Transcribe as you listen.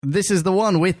This is the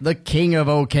one with the King of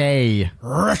OK.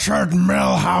 Richard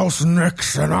Milhouse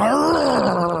Nixon.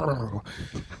 Don't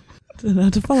know how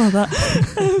to follow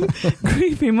that.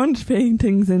 Creepy munch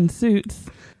paintings in suits.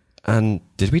 And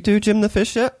did we do Jim the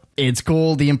Fish yet? It's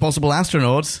called The Impossible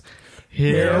Astronauts.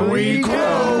 Here we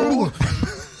go!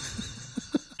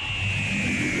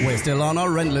 We're still on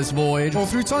our endless voyage. All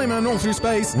through time and all through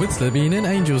space. With Sabine and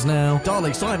Angels now.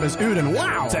 Dalek, Cybers, Uden,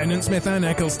 wow! Tennant, Smith and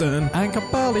Eccleston. And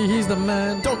Capaldi, he's the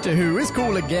man. Doctor Who is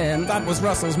cool again. That was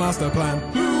Russell's master plan.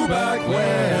 Who back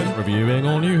when? Reviewing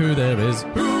all new Who there is.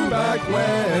 Who back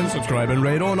when? Subscribe and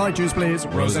rate on iTunes, please.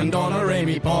 Rose and Donna,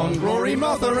 Amy Pond, Rory,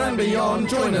 Martha and beyond.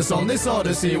 Join us on this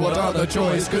odyssey. What other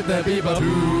choice could there be but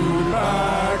Who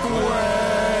back when?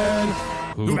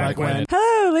 Who back when?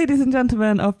 Hello, ladies and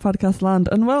gentlemen of Podcast Land,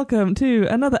 and welcome to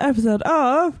another episode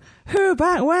of Who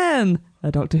Back When?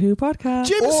 A Doctor Who podcast.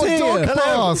 Jim's here!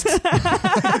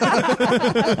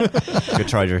 Good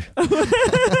try, Drew.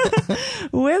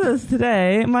 With us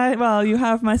today, you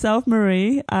have myself,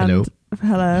 Marie, and...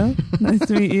 Hello. Nice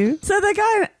to meet you. So the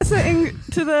guy sitting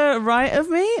to the right of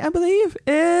me, I believe,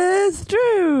 is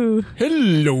Drew.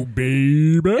 Hello,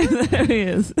 baby. There he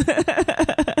is.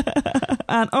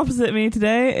 And opposite me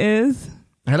today is...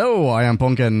 Hello, I am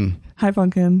Pumpkin. Hi,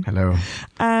 Pumpkin. Hello.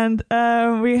 And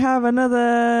we have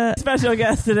another special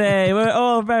guest today. We're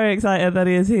all very excited that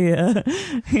he is here.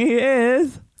 He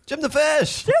is... Jim the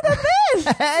Fish! Jim the Fish!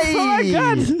 Hey! Oh my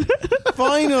God!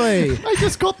 Finally! I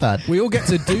just got that. We all get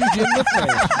to do Jim the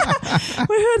Fish.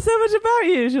 We heard so much about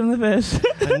you, Jim the Fish.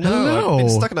 I know. I've been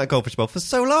stuck in that goldfish bowl for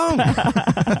so long.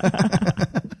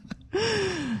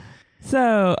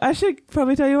 So, I should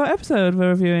probably tell you what episode we're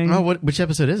reviewing. Oh, which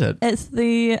episode is it? It's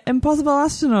The Impossible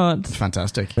Astronaut.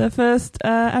 Fantastic. The first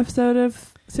episode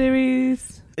of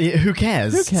series... Who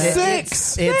cares? Who cares?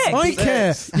 Six! It's- I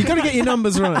care. You got to get your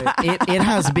numbers right. It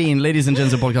has been, ladies and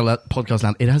gents of Podcast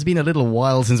Land, it has been a little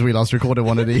while since we last recorded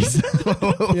one of these.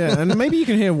 Yeah, and maybe you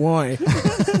can hear why.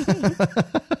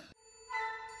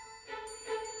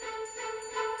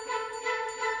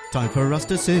 Time for us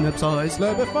to synopsize.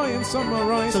 Clarify and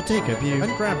summarize. So take a view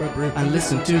And grab a brew. and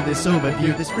listen to this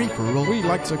overview, this free-for-all. We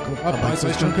like to call a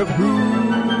bite-sized chunk of Who.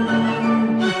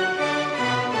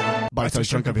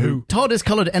 Bite-sized chunk of Who.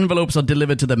 TARDIS-coloured envelopes are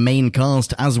delivered to the main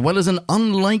cast, as well as an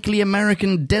unlikely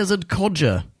American desert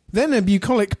codger. Then a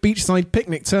bucolic beachside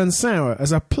picnic turns sour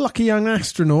as a plucky young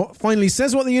astronaut finally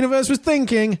says what the universe was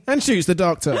thinking and shoots the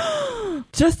Doctor.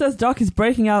 Just as Doc is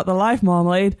breaking out the life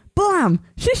marmalade, blam!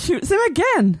 She shoots him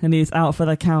again, and he's out for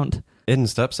the count. In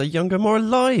steps a younger, more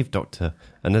alive Doctor,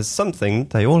 and there's something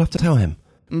they all have to tell him.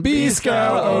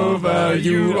 B-Scout over,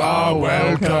 you are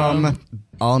welcome.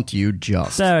 Aren't you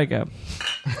just? There we go.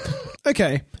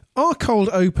 Okay, are cold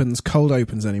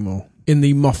opens anymore in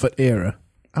the Moffat era?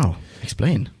 Oh,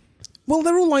 explain. Well,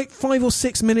 they're all like 5 or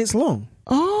 6 minutes long.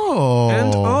 Oh.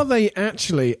 And are they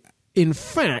actually, in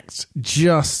fact,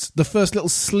 just the first little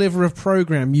sliver of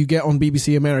programme you get on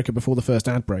BBC America before the first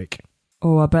ad break?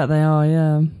 Oh, I bet they are,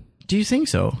 yeah. Do you think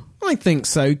so? I think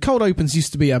so. Cold opens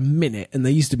used to be a minute, and they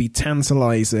used to be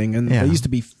tantalising, and Yeah. they used to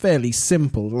be fairly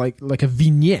simple, like a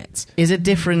vignette. Is it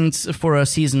different for a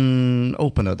season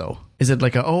opener, though? Is it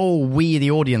like we,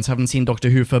 the audience, haven't seen Doctor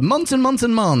Who for months and months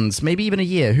and months, maybe even a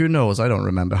year, who knows? I don't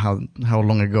remember how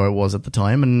long ago it was at the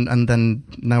time, and then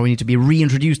now we need to be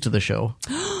reintroduced to the show.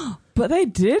 But they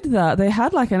did that. They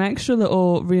had like an extra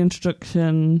little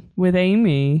reintroduction with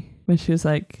Amy when she was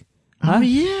like... Oh,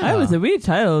 yeah. I was a wee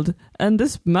child, and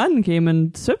this man came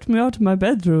and swept me out of my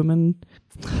bedroom, and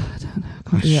I don't know. I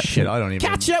can't do that Shit, I don't even...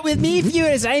 Catch up with me,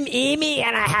 viewers. I'm Amy,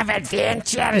 and I have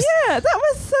adventures. Yeah, that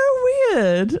was so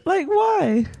weird. Like,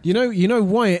 why? You know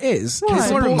why it is? Why? Can It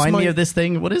someone supports remind my- me of this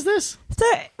thing? What is this? So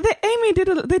Amy did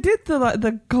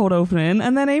the cold opening,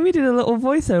 and then Amy did a little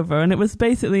voiceover, and it was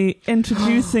basically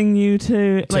introducing you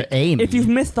to Amy. If you've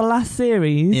missed the last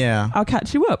series, Yeah. I'll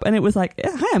catch you up. And it was like,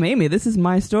 hi, I'm Amy. This is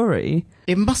my story.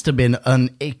 It must have been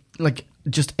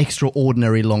just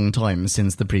extraordinary long time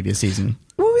since the previous season.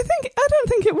 Well, I don't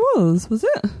think it was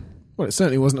it? Well, it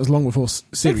certainly wasn't as long before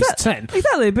Series 10.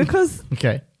 Exactly, because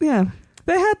Okay. yeah,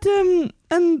 they had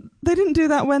and they didn't do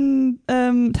that when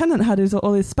Tennant had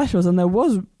all his specials, and there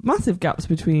was massive gaps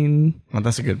between. Well,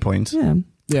 that's a good point. Yeah.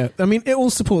 Yeah, I mean, it all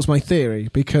supports my theory,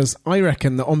 because I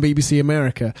reckon that on BBC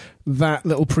America, that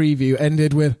little preview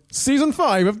ended with Season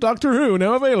 5 of Doctor Who,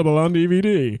 now available on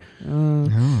DVD.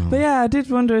 But yeah, I did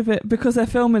wonder if it, because they're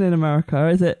filming in America,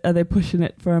 are they pushing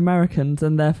it for Americans,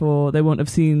 and therefore they won't have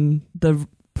seen the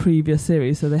previous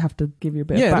series, so they have to give you a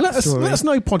bit of backstory. let us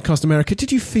know, Podcast America,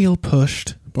 did you feel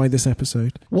pushed by this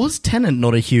episode? Was Tennant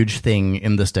not a huge thing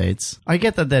in the States? I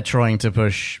get that they're trying to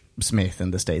push Smith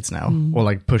in the States now, or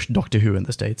like pushed Doctor Who in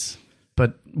the States.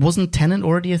 But wasn't Tennant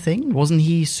already a thing? Wasn't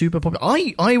he super popular?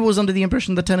 I was under the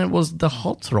impression that Tennant was the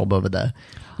heartthrob over there.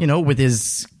 You know, with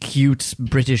his cute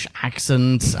British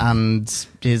accent and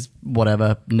his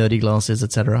whatever, nerdy glasses,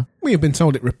 etc. We have been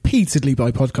told it repeatedly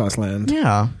by Podcast Land.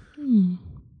 Yeah.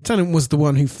 Tennant was the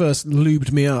one who first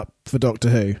lubed me up for Doctor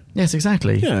Who. Yes,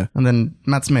 exactly. Yeah. And then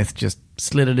Matt Smith just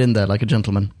slid it in there like a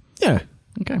gentleman. Yeah.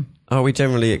 Okay. Are we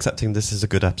generally accepting this is a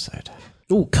good episode?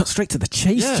 Oh, cut straight to the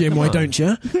chase, Yeah, Jim, come why on. don't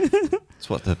you? It's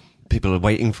what the people are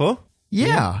waiting for.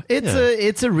 Yeah,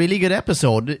 it's a really good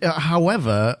episode.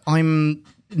 However, I'm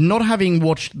not having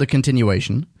watched the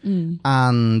continuation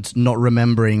and not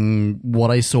remembering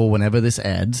what I saw whenever this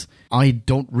aired. I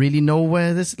don't really know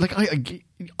where this. Like,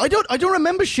 I don't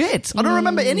remember shit. I don't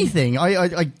remember anything. I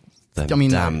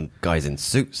mean, Damn guys in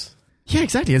suits. yeah,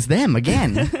 exactly. It's them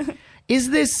again. Is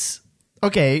this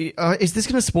okay? Is this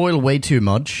going to spoil way too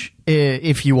much?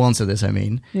 If you answer this, I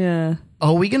mean. Yeah.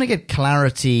 Are we going to get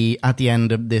clarity at the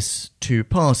end of this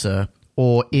two-parter,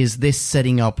 or is this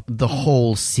setting up the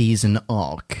whole season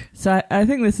arc? So I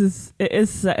think it is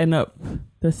setting up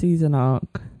the season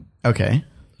arc. Okay.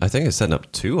 I think it's setting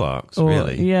up 2 arcs, Or-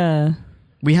 really. Yeah.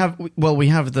 We have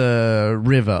the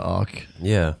river arc.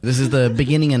 Yeah. This is the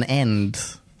beginning and end,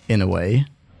 in a way.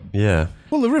 Yeah.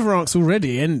 Well, the River Arc's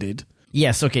already ended.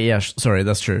 Yes, okay, yeah, sorry,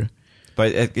 that's true.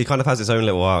 But it kind of has its own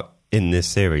little arc in this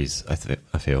series, I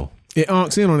feel. It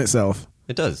arcs in on itself.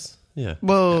 It does, yeah.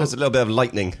 Well- It has a little bit of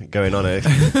lightning going on here.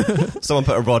 Someone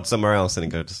put a rod somewhere else and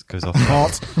it goes off.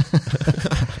 Hot.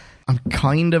 I'm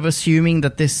kind of assuming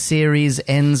that this series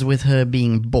ends with her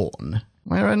being born.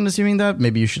 Am I right in assuming that?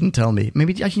 Maybe you shouldn't tell me.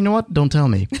 Maybe, actually, you know what? Don't tell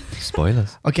me.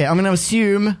 Spoilers. Okay, I'm going to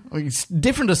assume, it's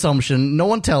different assumption, no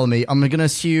one tell me, I'm going to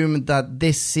assume that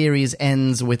this series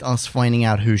ends with us finding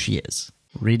out who she is.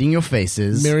 Reading your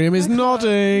faces. Miriam is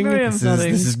nodding. Miriam's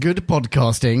nodding. This is good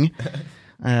podcasting.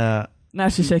 Now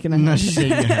she's shaking her No, head. she's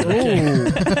shaking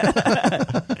her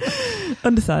head.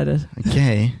 Undecided.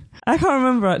 Okay. I can't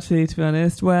remember actually, to be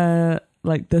honest, where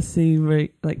like the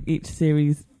series, like each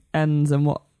series ends and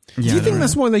what. Do you think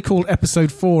that's why they called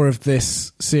episode 4 of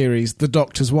this series The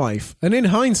Doctor's Wife? And in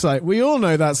hindsight, we all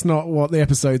know that's not what the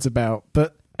episode's about.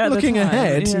 But At the looking time,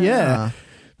 ahead, yeah.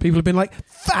 People have been like,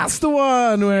 that's the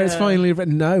one where it's Yeah. finally...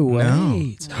 No,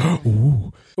 wait.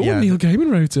 Ooh. Yeah. Neil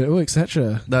Gaiman wrote it. Oh,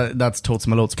 etc. That's Totes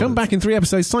Malot's. Come back in 3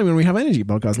 episodes' time when we have Energy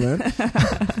Podcast Land.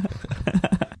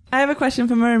 I have a question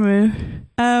for Murimu.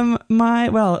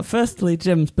 Firstly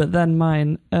Jim's, but then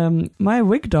mine. My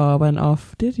Wigdar went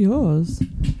off. Did yours?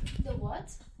 The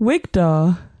what?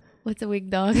 Wigdar. What's a wig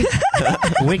dog?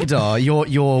 Wigdar,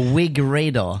 your wig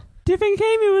radar, Do you think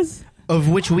Amy was of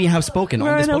which we have spoken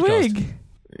on this wearing a podcast.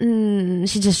 wig?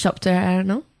 She just chopped her hair,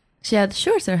 no? She had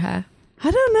shorter hair. I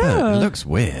don't know. It looks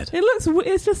weird.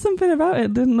 It's just something about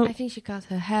it. Didn't look. I think she cut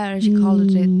her hair and she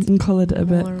colored it. And coloured it a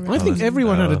bit. more, I think Colours.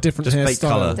 everyone had a different Just fake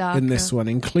hairstyle colour. in this one,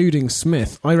 including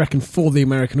Smith. I reckon for the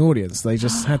American audience, they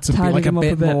just had to be Tidy like a them up a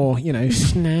bit bit. more,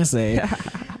 snazzy.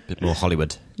 A bit more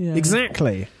Hollywood. Yeah.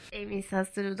 Exactly. Amy says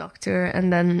to the doctor,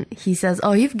 and then he says,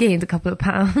 "Oh, you've gained a couple of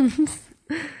pounds."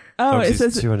 Oh, it she's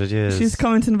says 200 years. she's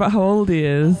commenting about how old he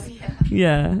is.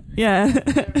 Yeah.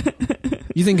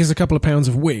 You think it's a couple of pounds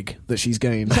of wig that she's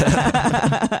gained?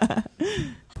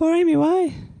 Poor Amy,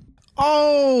 why?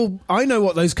 Oh, I know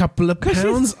what those couple of 'Cause she's-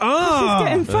 pounds are. She's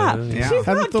getting fat. Yeah. She's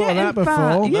Hadn't not thought of getting that before.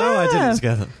 fat. No, No, I did it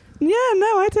together. Yeah,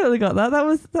 no, I totally got that.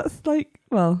 That's like,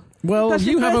 well, Well, that's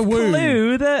you your have a first womb.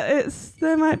 clue that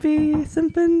there might be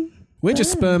something. We're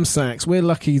just sperm sacs. We're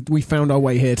lucky we found our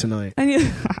way here tonight.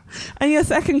 And your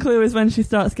second clue is when she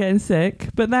starts getting sick,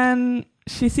 but then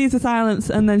she sees the silence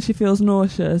and then she feels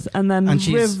nauseous, and then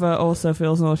River also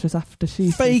feels nauseous after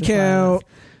she Fake sees the silence. out.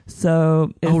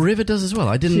 So River does as well.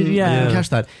 I didn't Yeah. catch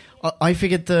that. I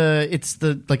figured it's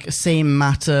the like same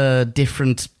matter,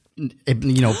 different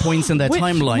points in their Which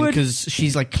timeline, would- because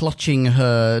she's like clutching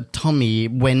her tummy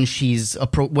when she's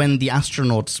when the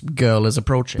astronaut girl is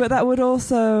approaching. But that would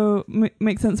also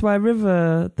make sense why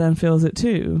River then feels it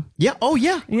too. yeah, oh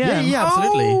yeah, Yeah. yeah,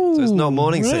 absolutely. Oh, So it's not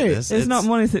morning right. sickness. It's not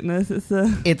morning sickness. It's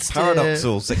It's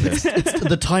paradoxal sickness. it's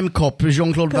the time cop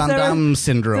Jean-Claude Van 'Cause there are- Damme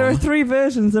syndrome. there are 3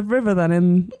 versions of River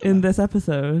then in this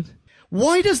episode.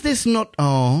 Why does this not?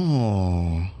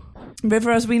 Oh,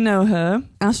 River as we know her,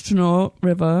 astronaut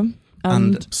River,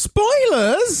 and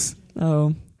Spoilers?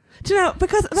 oh, do you know,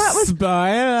 because that was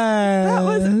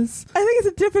Spoilers. I think it's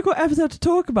a difficult episode to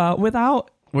talk about without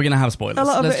we're gonna have spoilers. a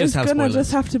lot of Let's it just is have gonna spoilers.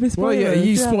 just have to be Well, spoilers. yeah,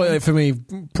 you spoil it for me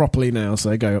properly now,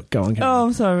 so go on. Karen. Oh,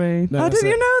 I'm sorry. No, How that's did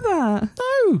you it. know that?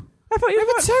 No, I thought you I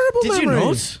have a terrible Did you memory.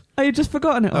 not? Oh, you just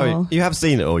forgotten it all. Oh, you have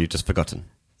seen it or you've just forgotten?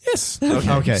 Yes.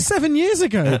 Okay. 7 years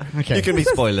ago. Okay. You can be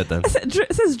spoiled then.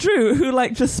 It says Drew, who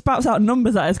like just spouts out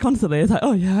numbers at us constantly. It's like,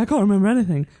 oh yeah, I can't remember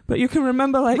anything, but you can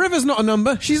remember like River's not a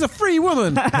number. She's a free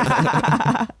woman.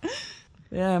 yeah,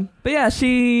 but yeah,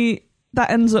 that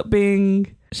ends up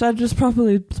being. Should I just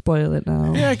properly spoil it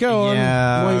now? Yeah, go on.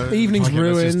 Yeah. My evening's Okay,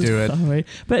 let's ruined. just do it. Sorry,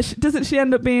 but doesn't she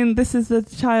end up being? This is the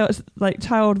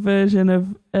child version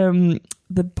of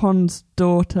the Pond's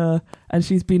daughter, and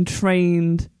she's been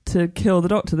trained to kill the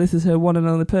Doctor. This is her one and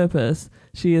only purpose.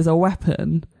 She is a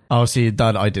weapon. Oh, see,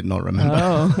 that I did not remember.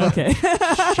 Oh, okay.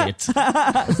 Shit.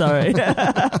 Sorry.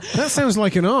 That sounds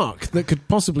like an arc that could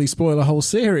possibly spoil a whole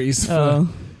series for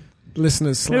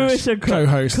listeners Maybe we / should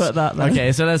co-hosts. cut that then.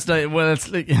 Okay, so let's do. Well, let's.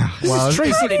 Yeah. Well, This is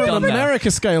Tracy already from done that. America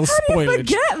scale How do you spoilage.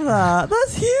 forget that?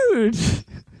 That's huge.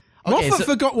 Okay, Moffat so-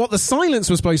 forgot what the silence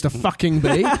was supposed to fucking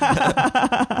be.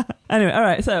 Anyway, all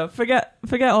right. So forget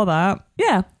all that.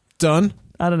 Yeah, Done.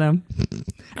 I don't know.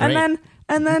 Great.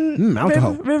 And then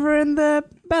alcohol. River in the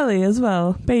belly as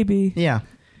well. Baby Yeah.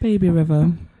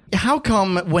 River. How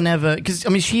come whenever? Because I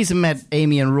mean, she's met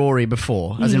Amy and Rory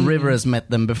before, as in River has met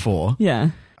them before.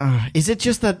 Yeah, Is it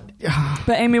just that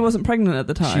but Amy wasn't pregnant at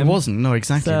the time. she wasn't? No,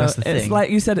 exactly. So That's the it's thing. like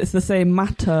you said, it's the same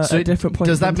matter So at different points.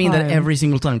 Does that in mean time. that every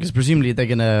single time? Because presumably they're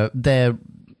gonna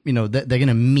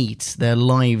meet. Their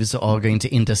lives are going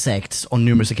to intersect on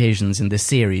numerous occasions in this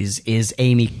series. Is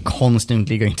Amy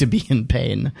constantly going to be in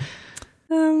pain?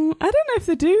 I don't know if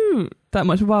they do that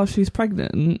much while she's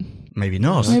pregnant. Maybe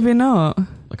not. Maybe not,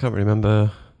 I can't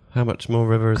remember how much more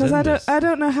River is in because I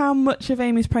don't know how much of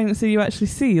Amy's pregnancy you actually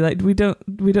see. Like we don't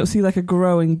see like a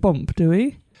growing bump, do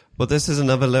we? Well, this is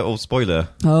another little spoiler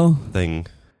Oh. thing,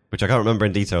 which I can't remember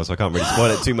in detail, so I can't really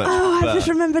spoil it too much. Oh, I but just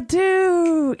remembered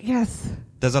too. Yes.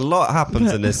 there's a lot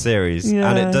happens in this series, Yeah.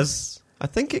 and it does. I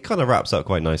think it kind of wraps up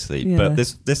quite nicely. Yeah. But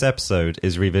this episode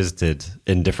is revisited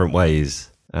in different ways,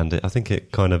 and I think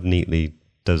it kind of neatly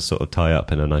does sort of tie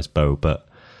up in a nice bow. But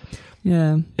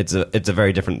Yeah. it's a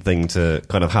very different thing to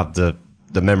kind of have the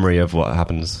memory of what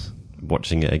happens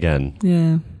watching it again,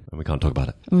 Yeah. and we can't talk about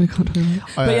it. We can't talk about it.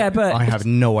 But yeah, but I have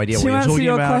no idea what to you're answer talking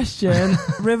your about. question,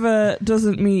 River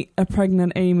doesn't meet a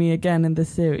pregnant Amy again in this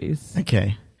series.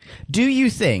 Okay. Do you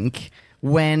think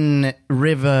when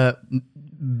River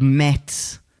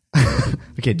met...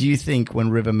 okay, do you think when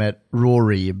River met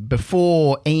Rory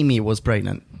before Amy was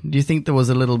pregnant, do you think there was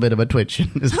a little bit of a twitch in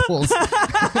his balls?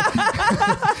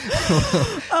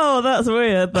 Oh, that's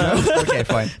weird though. Okay,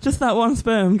 fine. Just that one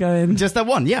sperm going. Just that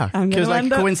one, yeah. I'm gonna Because like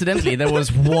end up- coincidentally there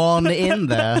was one in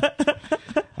there.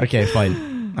 Okay,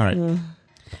 fine. All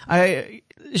right.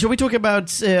 Shall we talk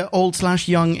about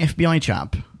old/young FBI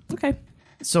chap? Okay.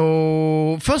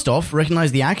 So, first off,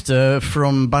 recognize the actor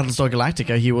from Battlestar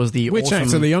Galactica. He was the Which awesome...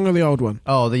 actor, the young or the old one?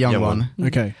 Oh, the young Young one.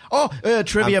 Okay. Oh,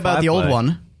 trivia And about the old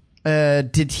Firefly. one.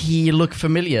 Did he look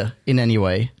familiar in any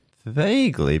way?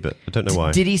 Vaguely, but I don't know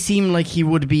why. Did he seem like he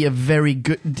would be a very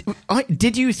good...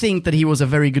 Did you think that he was a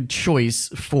very good choice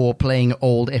for playing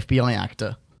old FBI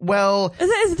actor? Well, Is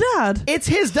it his dad? it's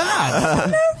his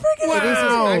dad. No freaking It is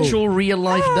his actual real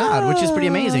life dad, which is pretty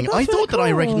amazing. that's I really thought that I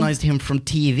cool. recognized him from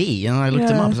TV, and I looked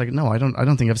him Yeah. up. I was like, no, I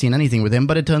don't think I've seen anything with him.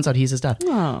 But it turns out he's his dad.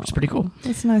 Oh, Which is pretty cool.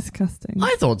 That's nice casting.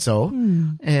 I thought so.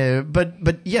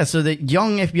 But yeah, so the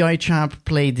young FBI chap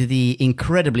played the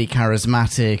incredibly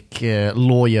charismatic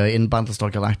lawyer in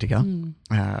Battlestar Galactica,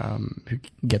 who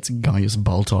gets Gaius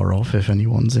Baltar off if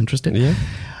anyone's interested. Yeah.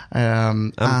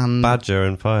 And Badger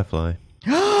and Firefly.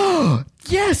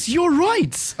 yes, you're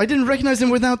right. I didn't recognize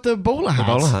him without the bowler hat.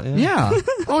 bowler hat, yeah.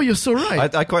 Oh, you're so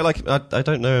right. I quite like him. I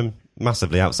don't know him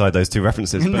massively outside those two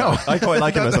references, but No. I quite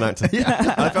like him as an actor.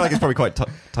 I feel like he's probably quite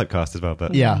typecast as well,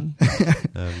 but yeah.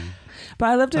 But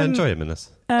I loved I him enjoy him in this.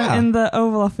 Yeah. in the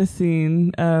Oval Office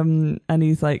scene, and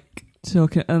he's like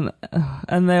talking,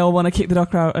 and they all want to kick the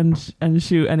Doctor out and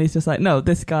shoot, and he's just like, no,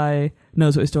 this guy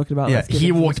knows what he's talking about. Yeah, Let's give he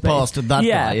him some walked space." past that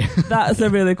yeah, guy. That's a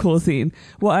really cool scene.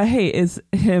 What I hate is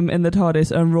him in the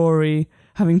TARDIS and Rory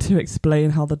having to explain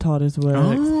how the TARDIS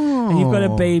works. And you've got to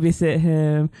babysit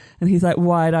him, and he's like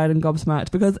wide-eyed and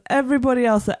gobsmacked because everybody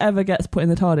else that ever gets put in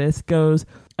the TARDIS goes,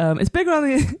 it's bigger on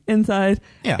the inside,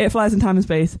 Yeah. it flies in time and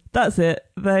space, that's it.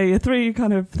 They are three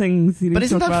kind of things you need But to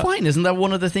isn't talk that about. fine? Isn't that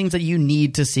one of the things that you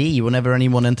need to see whenever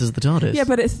anyone enters the TARDIS? Yeah,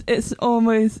 but it's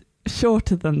almost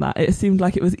shorter than that. It seemed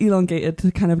like it was elongated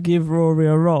to kind of give Rory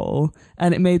a role,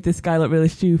 and it made this guy look really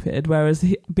stupid, whereas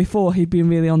before he'd been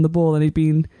really on the ball,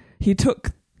 and he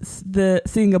took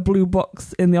seeing a blue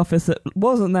box in the office that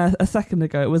wasn't there a second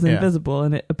ago. It was Yeah. invisible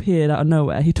and it appeared out of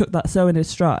nowhere. He took that so in his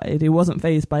stride. He wasn't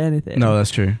fazed by anything. No,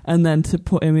 that's true. And then to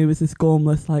put him, he was this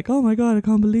gormless, like, oh my god, I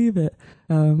can't believe it.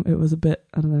 It was a bit,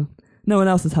 I don't know. No one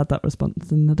else has had that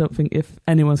response, and I don't think if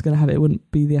anyone's going to have it, it wouldn't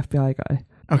be the FBI guy.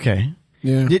 Okay.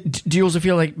 Yeah. Do you also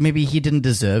feel like maybe he didn't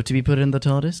deserve to be put in the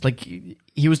TARDIS? Like,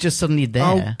 he was just suddenly there.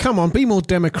 Oh, come on, be more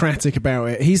democratic about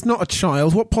it. He's not a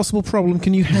child. What possible problem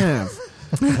can you have?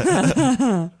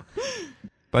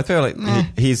 But I feel like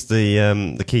he's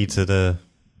the key to the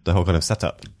whole kind of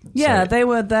setup. Yeah, So- they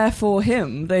were there for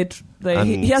him.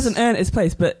 He hasn't earned his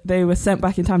place, but they were sent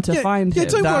back in time to find him.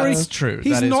 Don't worry. That's true.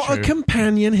 He's That is not true. a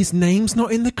companion. His name's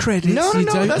not in the credits. No, you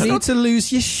don't that's need not- to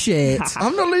lose your shit.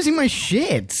 I'm not losing my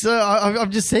shit.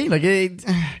 I'm just saying, like,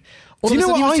 all Do you of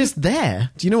know a sudden he what was I- just there.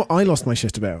 Do you know what I lost my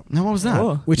shit about? Now, what was that?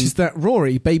 Oh. Which is that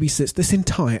Rory babysits this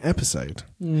entire episode.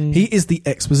 He is the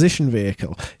exposition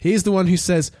vehicle. He is the one who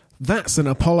says, that's an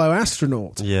Apollo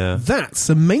astronaut. Yeah. That's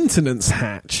a maintenance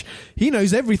hatch. He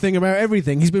knows everything about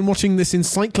everything. He's been watching this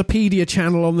encyclopedia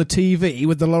channel on the TV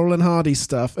with the Laurel and Hardy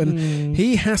stuff, and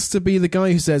he has to be the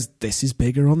guy who says, this is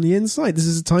bigger on the inside. This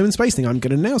is a time and space thing. I'm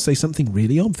going to now say something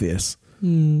really obvious.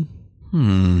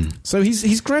 So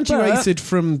he's graduated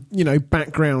from,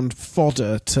 background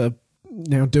fodder to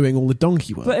now doing all the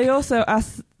donkey work. But he also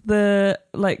asked the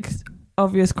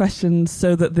obvious questions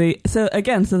so that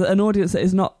an audience that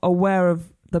is not aware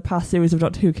of the past series of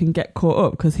Doctor Who can get caught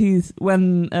up, because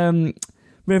when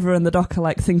River and the Doc are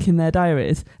syncing their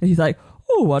diaries, and he's like,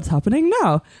 oh, what's happening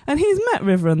now? And he's met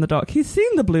River and the Doc. He's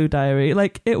seen the blue diary.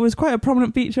 It was quite a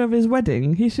prominent feature of his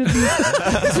wedding. He should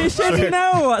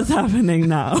know what's happening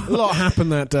now. A lot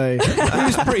happened that day. He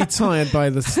was pretty tired by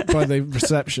the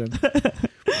reception.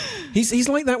 He's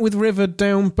like that with River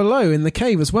down below in the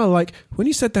cave as well. Like, when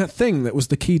you said that thing that was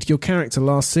the key to your character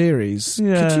last series,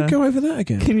 could you go over that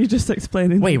again? Can you just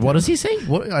explain it? Wait, what does he say?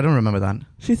 What? I don't remember that.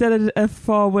 She said a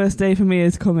far worse day for me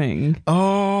is coming.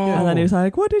 Oh. And then he was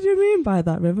like, what did you mean by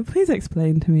that, River? Please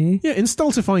explain to me. Yeah, in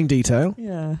stultifying detail.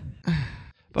 Yeah.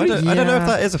 But I don't know if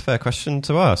that is a fair question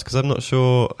to ask, because I'm not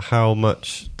sure how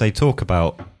much they talk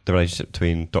about the relationship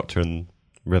between Doctor and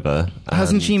River.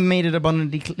 Hasn't she made it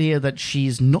abundantly clear that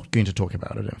she's not going to talk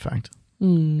about it, in fact?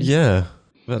 Yeah,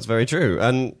 that's very true.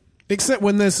 And Except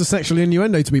when there's a sexual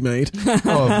innuendo to be made.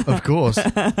 Oh, of course.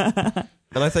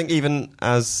 I think even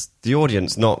as the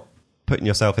audience, not putting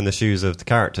yourself in the shoes of the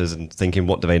characters and thinking,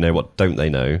 what do they know, what don't they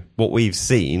know? What we've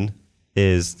seen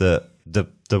is that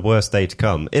the worst day to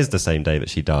come is the same day that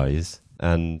she dies.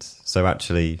 And so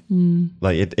actually,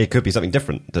 it could be something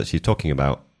different that she's talking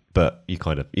about. But you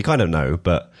kind of know,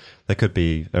 but there could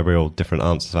be a real different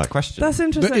answer to that question. That's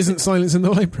interesting. That isn't Silence in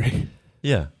the Library.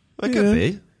 Yeah, it could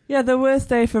be. Yeah, the worst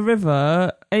day for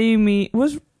River,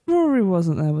 Rory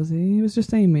wasn't there, was he? He was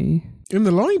just Amy. In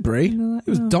the library? It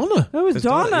was Donna. Oh, it was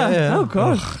Donna. Yeah. Oh,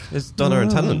 God. It's Donna and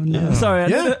Tennant. No. Yeah. Sorry,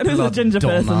 Yeah. there's a ginger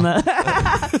Donna. person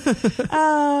there.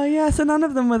 Oh, yeah, so none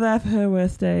of them were there for her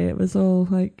worst day. It was all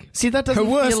See, that doesn't Her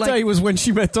worst feel like... day was when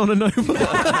she met Donna Noble.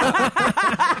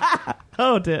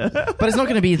 oh, dear. But it's not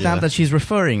going to be that she's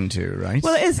referring to, right?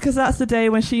 Well, it is, because that's the day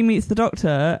when she meets the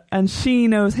Doctor, and she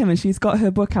knows him, and she's got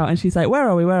her book out, and she's like, where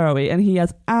are we? And he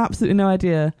has absolutely no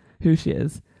idea who she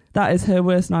is. That is her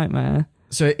worst nightmare.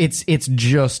 So it's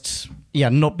just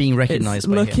not being recognised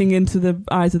by looking him. into the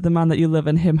eyes of the man that you love,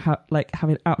 and him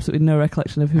having absolutely no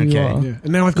recollection of who you are. Yeah. And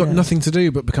now I've got Yeah. nothing to do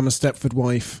but become a Stepford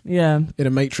wife Yeah, in a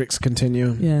Matrix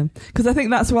continuum. yeah. Because I think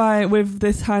that's why, with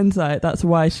this hindsight, that's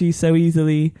why she so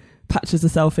easily patches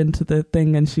herself into the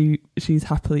thing, and she's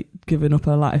happily given up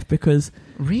her life because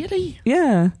Really?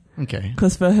 yeah, Okay.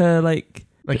 because for her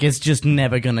It's just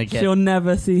never going to get... she'll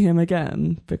never see him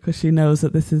again because she knows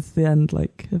that this is the end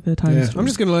of her time. Yeah. stream. I'm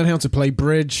just going to learn how to play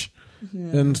bridge.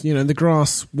 Yeah. And, the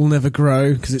grass will never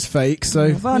grow because it's fake.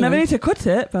 So, well, I never need to cut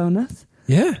it. Bonus.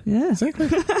 Yeah, Yeah. exactly.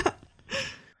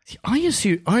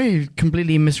 I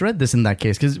completely misread this in that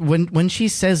case, because when she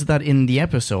says that in the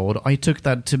episode, I took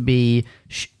that to be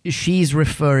she's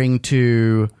referring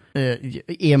to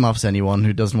earmuffs anyone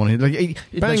who doesn't want to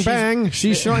Bang, bang.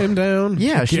 She shot him down.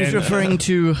 Yeah, she's Again. referring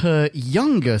to her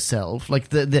younger self. Like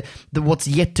the what's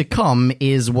yet to come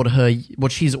is what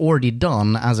she's already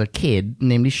done as a kid,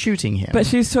 namely shooting him. But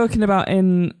she's talking about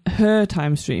in her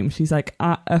time stream. She's like,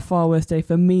 a far worse day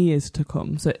for me is to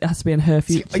come. So it has to be in her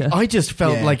future. I just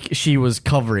felt like she was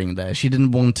covering there. She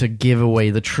didn't want to give away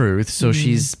the truth, so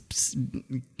she's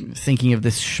thinking of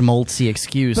this schmaltzy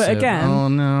excuse. But again- oh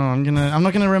no, I'm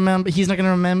not gonna remember. He's not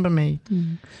gonna remember me.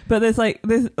 But there's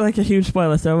a huge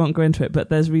spoiler, so I won't go into it. But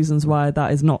there's reasons why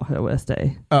that is not her worst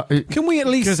day. Can we at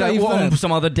least Because say on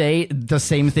some other day, the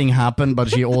same thing happened, but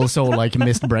she also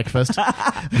missed breakfast.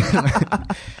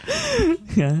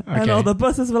 Yeah, and all the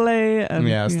buses were late. And,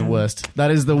 Yeah, it's the worst. That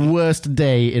is the worst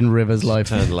day in River's life.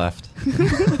 Turn left.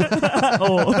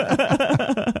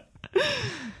 Oh.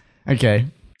 Okay.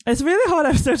 It's really hard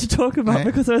episode to talk about Right.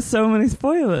 because there's so many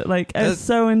spoilers. Like, it's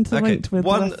so interlinked with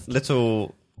one the rest.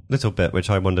 little bit which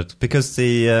I wondered, because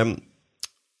the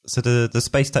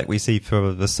space tech we see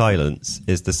for the Silence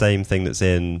is the same thing that's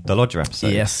in the Lodger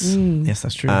episode. Yes, yes,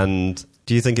 that's true. And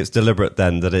do you think it's deliberate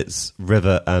then that it's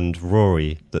River and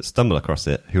Rory that stumble across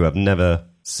it, who have never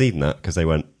seen that because they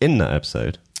weren't in that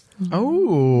episode?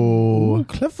 Oh,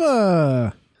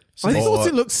 clever. I thought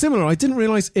it looked similar. I didn't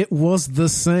realise it was the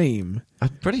same. I'm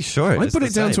pretty sure I put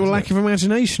it down to a lack of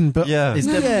imagination, but Yeah. It's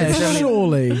definitely-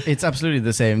 surely. it's absolutely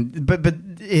the same. But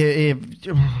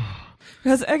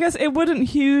Because I guess it wouldn't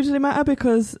hugely matter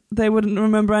because they wouldn't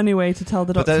remember anyway to tell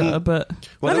the But doctor. then- But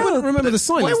Well, They no, wouldn't remember the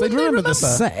silence. They'd wouldn't they remember the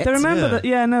remember? set. they remember Yeah. that.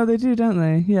 Yeah, no, they do, don't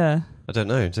they? Yeah. I don't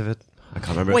know. I can't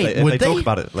remember Wait, if they would talk they?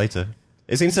 about it later.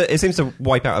 It seems to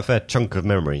wipe out a fair chunk of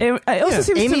memory. It also Yeah.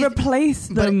 seems Amy- to replace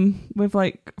them with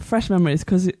like fresh memories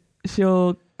because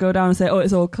she'll go down and say, "Oh,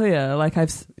 it's all clear." Like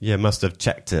Yeah, must have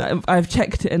checked it. I've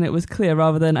checked it and it was clear,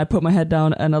 rather than I put my head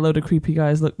down and a load of creepy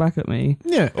guys look back at me.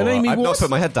 Yeah, and Or, Amy I've not walks. put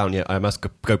my head down yet. I must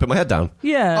go put my head down.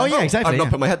 Yeah. oh yeah, exactly. I've not yeah.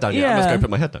 put my head down yet. I must Yeah. go put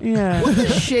my head down. Yeah. What the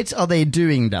shit are they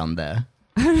doing down there?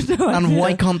 No And idea.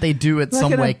 why can't they do it Like in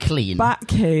somewhere a clean? Bat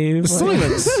cave. The like-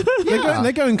 silence.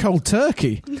 They're going cold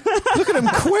turkey. Look at them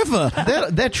quiver.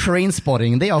 They're train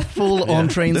spotting. They are full on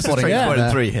train This is spotting. Train down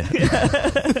Spotting there.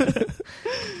 3 here.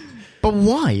 But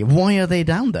why? Why are they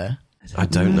down there? I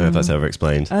don't know if that's ever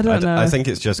explained. I don't know. I think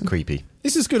it's just creepy.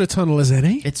 It's as good a tunnel as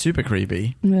any. It's super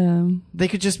creepy. Yeah. They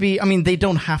could just be. I mean, they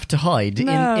don't have to hide.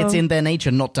 No. It's in their nature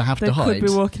not to have They to could hide.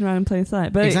 be walking around in plain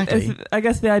sight. But Exactly. I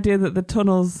guess the idea that the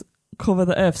tunnels cover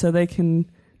the earth so they can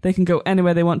go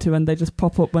anywhere they want to and they just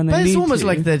pop up when they But need it's almost to.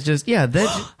 like they're just. Yeah, they're.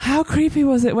 How creepy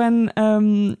was it when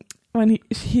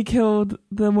he killed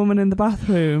the woman in the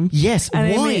bathroom? Yes.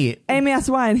 And Why? Amy asked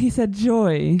why, and he said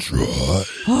Joy.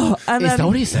 Oh, and Is then, that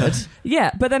what he said?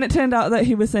 yeah, but then it turned out that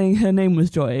he was saying her name was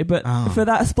Joy. But Oh. for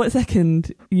that split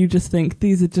second, you just think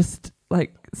these are just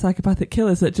like psychopathic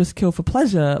killers that just kill for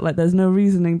pleasure. Like there's no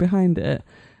reasoning behind it.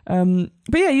 But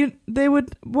yeah, they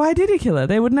would. Why did he kill her?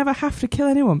 They would never have to kill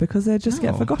anyone because they just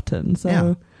get No. forgotten. So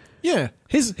Yeah. Yeah,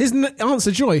 his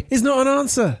answer, Joy, is not an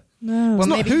answer. no. It's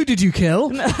not maybe- who did you kill?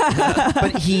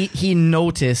 But he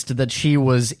noticed that she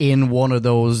was in one of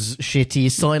those shitty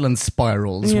silence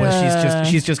spirals where Yeah.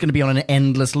 she's just going to be on an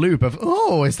endless loop of,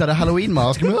 oh, is that a Halloween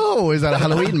mask? Oh, is that a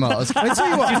Halloween mask? I tell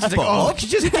you what,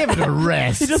 just give it a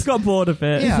rest. He just got bored of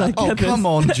it. yeah. It's like, Oh, get this. come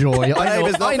on, Joy.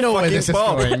 I know where this is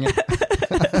Bob. going.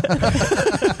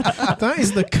 That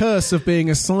is the curse of being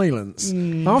a silence.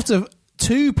 After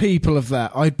 2 people of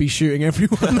that, I'd be shooting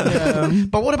everyone.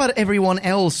 But what about everyone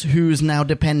else who's now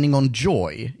depending on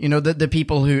Joy? You know, the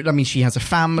people who, I mean, she has a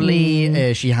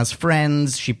family, she has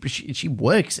friends, she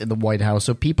works in the White House,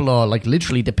 so people are like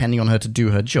literally depending on her to do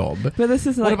her job. But this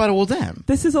is like, What about all them?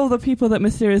 this is all the people that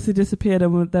mysteriously disappeared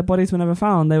and their bodies were never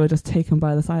found. They were just taken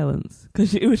by the silence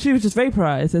because she was just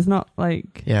vaporized. There's not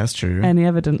like Yeah, that's true. any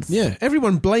evidence. Yeah,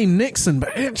 everyone blamed Nixon,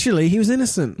 but actually he was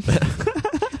innocent.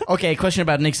 Okay, question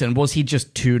about Nixon. Was he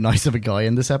just too nice of a guy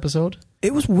in this episode?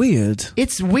 It was weird.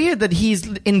 It's weird that he's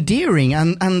endearing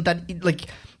and that, like,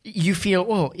 you feel,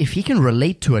 well, if he can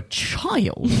relate to a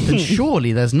child, then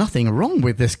surely there's nothing wrong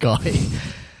with this guy.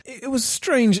 It was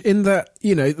strange in that,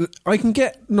 you know, I can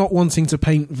get not wanting to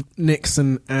paint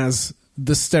Nixon as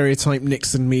the stereotype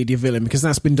Nixon media villain because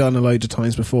that's been done a load of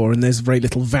times before and there's very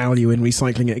little value in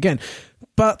recycling it again.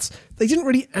 But they didn't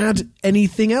really add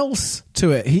anything else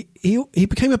to it. He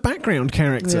became a background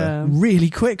character really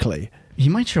quickly. He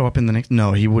might show up in the next...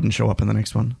 No, he wouldn't show up in the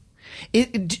next one.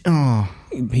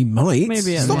 He might.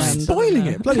 Maybe at Stop the end, spoiling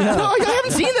I it. Bloody hell. No, I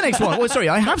haven't seen the next one. Oh, sorry,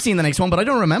 I have seen the next one, but I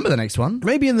don't remember the next one.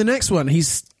 Maybe in the next one, he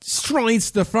strides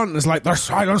to the front and is like, the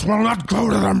silence will not go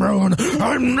to the moon.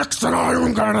 I'm Nixon.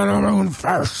 I'm going to the moon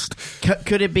first.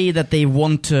 Could it be that they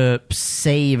want to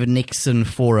save Nixon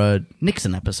for a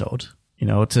Nixon episode? You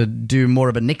know, to do more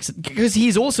of a Nixon... Because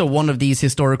he's also one of these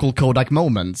historical Kodak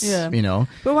moments, you know.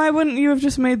 But why wouldn't you have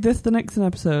just made this the Nixon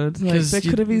episode? Like, they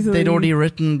could have easily... They'd already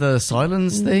written the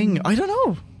silence thing. I don't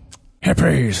know.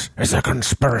 Hippies, it's a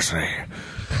conspiracy.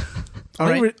 All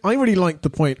right. I really liked the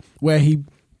point where he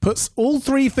puts all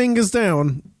 3 fingers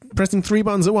down, pressing 3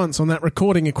 buttons at once on that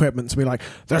recording equipment to be like,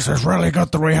 this is really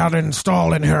good that we had it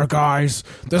installed in here, guys.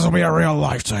 This will be a real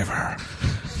lifesaver.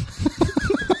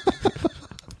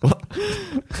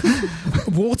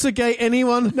 Watergate,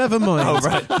 anyone? Never mind. Oh,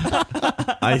 right.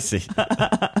 I see.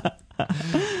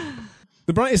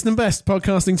 The brightest and best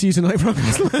podcasting to you tonight from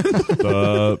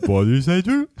What do you say,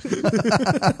 Drew?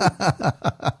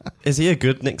 Is he a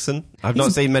good Nixon? I've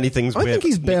not seen many things I with think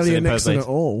he's barely a Nixon impersonate. at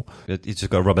all. He's just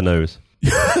got a rubber nose.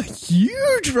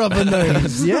 Huge rubber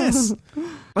nose. Yes.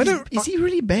 I don't. Is he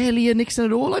really barely a Nixon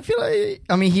at all? I feel like.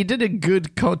 I mean, he did a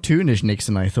good cartoonish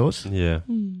Nixon, I thought. Yeah.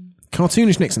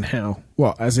 Cartoonish Nixon, how?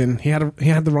 What? As in, he had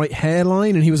the right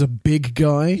hairline and he was a big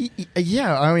guy?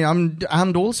 Yeah, I mean,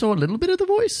 and also a little bit of the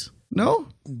voice. No?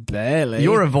 Barely.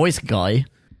 You're a voice guy.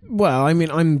 Well, I mean,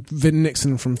 I'm Vin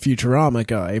Nixon from Futurama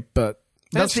guy, but...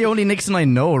 That's the only Nixon I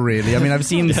know, really. I mean, I've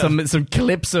seen some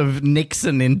clips of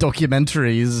Nixon in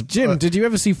documentaries. Jim, did you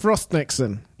ever see Frost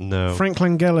Nixon? No. Frank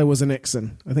Langella was a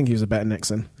Nixon. I think he was a better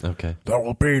Nixon. Okay. There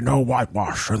will be no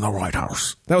whitewash in the White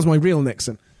House. That was my real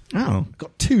Nixon. Oh.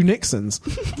 Got 2 Nixons.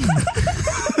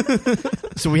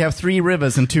 So we have 3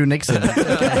 rivers and 2 Nixons.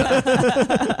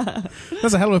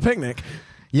 That's a hell of a picnic.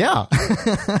 Yeah.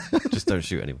 Just don't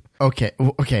shoot anyone. Okay,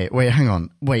 wait, hang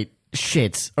on. Wait,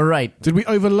 shit. All right. Did we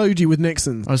overload you with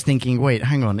Nixons? I was thinking, wait,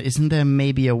 hang on. Isn't there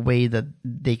maybe a way that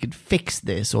they could fix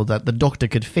this, or that the doctor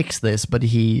could fix this, but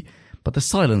the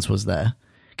silence was there?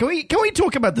 Can we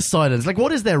talk about the silence? Like,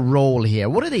 what is their role here?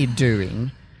 What are they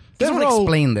doing? I just want to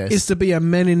explain this. Is to be a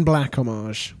Men in Black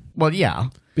homage Well, yeah.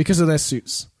 because of their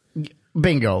suits.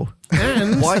 Bingo.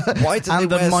 And Why did And they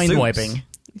the wear mind suits? wiping.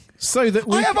 so that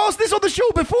we I have asked this on the show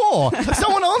before.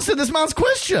 Someone answered this man's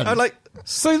question. I'm like,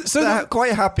 so they're that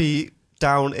quite happy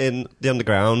down in the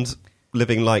underground,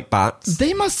 living like bats.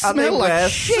 They must And they smell wear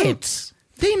like shit.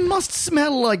 They must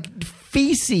smell like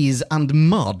feces and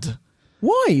mud.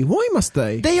 why must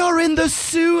they? They are in the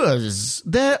sewers.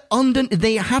 They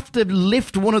have to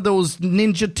lift one of those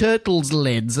Ninja Turtles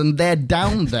lids, and they're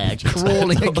down there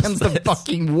crawling against the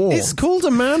fucking wall. It's called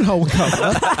a manhole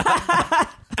cover.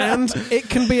 And it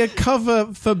can be a cover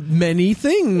for many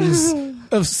things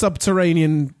of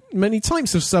many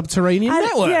types of subterranean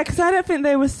network. Yeah, because I don't think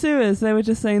they were sewers. They were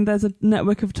just saying there's a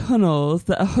network of tunnels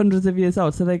that are hundreds of years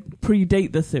old, so they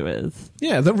predate the sewers.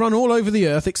 Yeah, that run all over the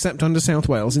earth except under South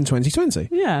Wales in 2020.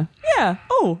 Yeah. Yeah.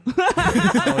 Oh.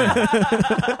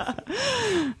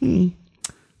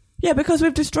 Yeah, because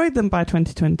we've destroyed them by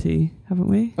 2020, haven't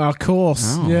we? Of course.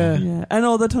 Oh. Yeah. Yeah. And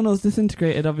all the tunnels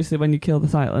disintegrated, obviously, when you kill the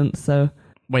silence, so...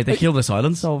 Wait, they kill the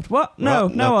silence? Solved. What? No,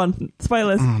 What? no No. one.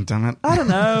 Spoilers. Oh, damn it. I don't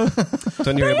know.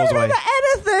 Turn your eyeballs away. Remember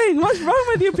anything? What's wrong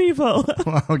with you people?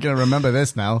 Well, I'm going to remember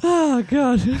this now. Oh,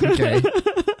 God. Okay.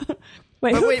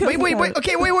 Wait, who kills the silence?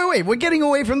 Okay, wait. We're getting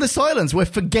away from the silence. We're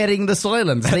forgetting the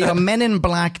silence. They are Men in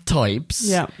Black types.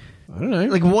 Yeah. I don't know.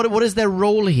 Like, what is their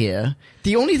role here?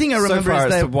 The only thing I So remember far, is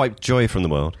it's their... to wipe joy from the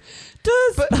world.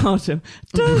 Does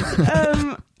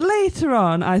later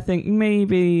on, I think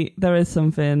maybe there is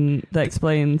something that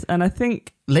explains, and I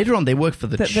think Later on, they work for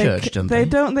the that church, don't they?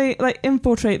 they like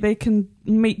infiltrate. They can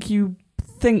make you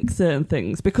think certain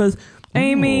things because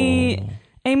Amy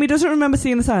doesn't remember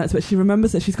seeing the silence, but she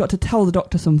remembers that she's got to tell the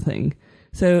doctor something.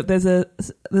 So there's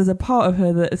a part of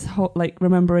her that is like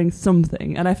remembering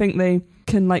something, and I think they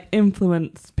can like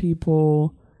influence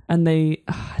people, and they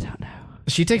I don't know.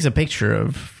 She takes a picture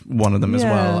of one of them as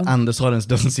Yeah. well, and the silence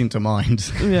doesn't seem to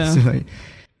mind. Yeah. So, like,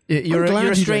 you're glad a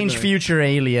you strange don't know. future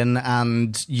alien,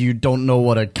 and you don't know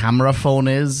what a camera phone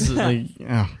is. Like,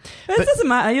 yeah. It doesn't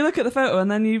matter. You look at the photo, and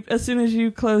then as soon as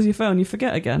you close your phone, you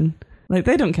forget again. Like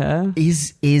they don't care.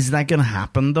 Is that going to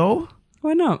happen though?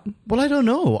 Why not? Well, I don't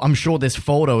know. I'm sure this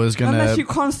photo is going to. Unless you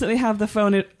constantly have the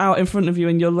phone out in front of you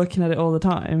and you're looking at it all the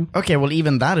time. Okay, well,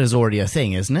 even that is already a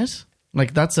thing, isn't it?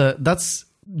 Like that's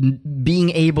being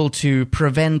able to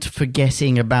prevent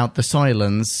forgetting about the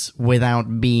silence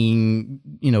without being,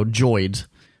 joyed,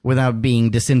 without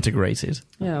being disintegrated.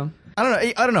 Yeah.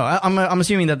 I don't know. I'm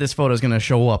assuming that this photo is going to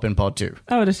show up in part 2.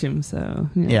 I would assume so.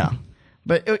 Yeah,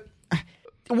 but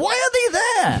why are they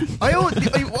there?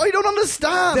 I don't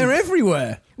understand. They're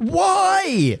everywhere.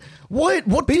 Why? What?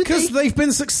 Because they've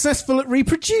been successful at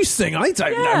reproducing. I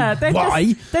don't Yeah, know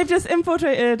why. they've just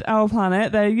infiltrated our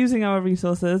planet. They're using our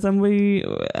resources, and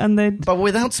they. But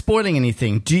without spoiling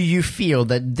anything, do you feel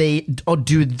that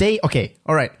okay,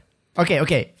 all right.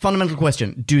 Okay. Fundamental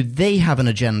question. Do they have an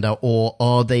agenda, or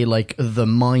are they like the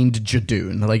mind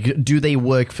Jadoon? Like, do they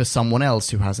work for someone else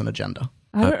who has an agenda?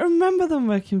 I don't remember them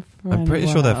working for. I'm pretty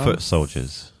sure anyone they're foot else.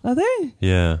 soldiers. Are they?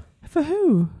 Yeah. For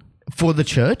who? For the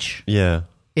church? Yeah.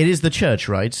 It is the church,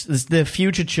 right? It's the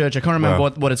future church. I can't remember Wow.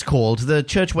 what it's called. The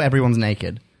church where everyone's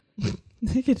naked.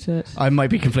 Naked church. I might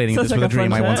be conflating Sounds this with like a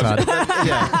dream a I fun once had.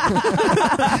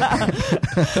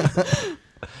 Yeah.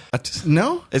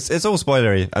 No? It's all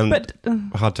spoilery and But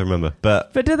hard to remember.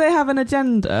 But do they have an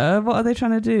agenda? What are they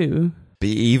trying to do? be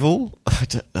evil? I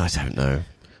don't know.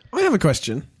 I have a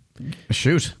question.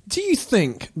 Shoot. Do you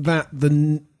think that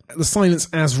the silence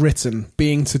as written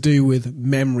being to do with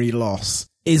memory loss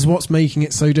is what's making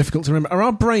it so difficult to remember. Are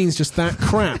our brains just that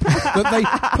crap that they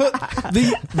put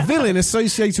the villain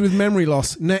associated with memory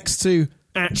loss next to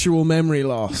actual memory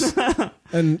loss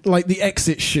and like the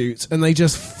exit chute, and they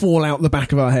just fall out the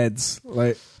back of our heads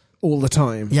like all the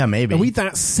time? Yeah, maybe. Are we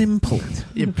that simple?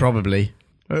 Yeah, probably.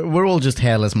 We're all just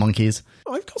hairless monkeys.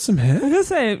 Oh, I've got some hair. I was gonna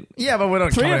say, Yeah, but we're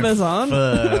not. Three of us aren't.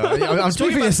 I'm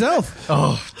Speak for yourself.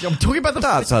 I'm talking about the.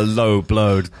 That's a low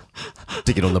blow.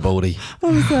 Digging on the baldy.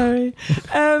 I'm sorry.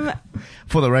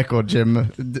 For the record, Jim,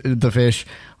 the fish.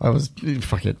 I was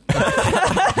fuck it.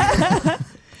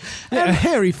 Yeah, a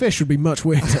hairy fish would be much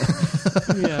weirder.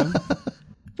 Yeah.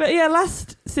 But yeah,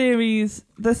 last series,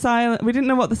 we didn't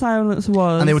know what the silence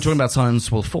was. And they were talking about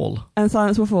Silence Will Fall. And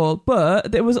Silence Will Fall.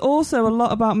 But there was also a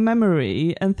lot about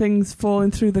memory and things falling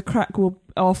through the crack or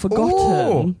forgotten.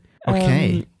 Oh,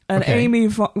 okay. And Okay. Amy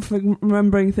for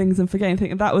remembering things and forgetting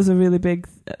things. That was a really big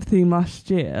theme last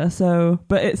year. So,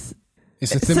 but it's a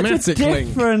such thematic a link.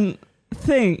 different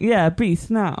thing. Yeah,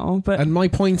 Beast now. But And my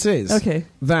point is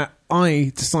that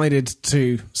I decided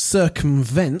to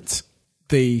circumvent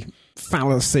the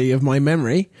fallacy of my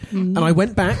memory, and I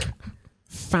went back.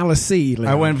 Fallacy.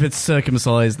 I went with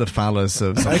circumcised the phallus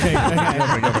of. Okay.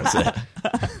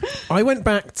 I went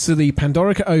back to the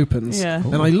Pandorica Opens,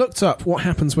 and I looked up what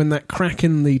happens when that crack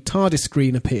in the TARDIS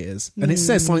screen appears, and it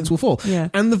says Silence Will Fall. Yeah.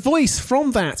 And the voice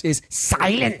from that is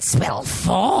Silence will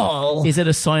fall. Is it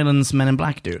a Silence Men in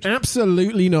Black dude?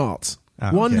 absolutely not.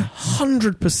 okay.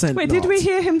 100% wait, not. did we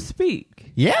hear him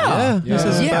speak? Yeah. This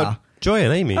is about Joy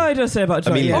and Amy. Oh, I just say about Joy.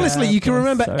 Amelia. Yeah, Honestly, you can of course,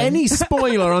 remember sorry. any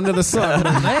spoiler under the sun.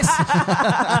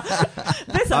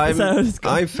 This episode is good.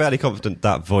 I'm fairly confident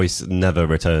that voice never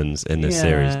returns in this Yeah.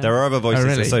 series. There are other voices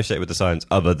really? associated with the Silence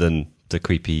other than the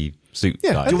creepy suit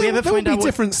Yeah, guy. and we ever there will find be out what-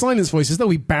 different silence voices.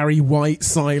 There'll be Barry White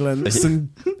silence and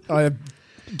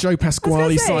Joe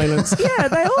Pasquale silence. Yeah,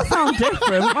 they all sound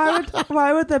different.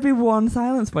 Why would there be one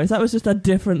silence voice? That was just a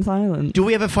different silence. Do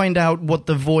we ever find out what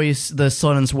the voice, the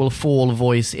Silence Will Fall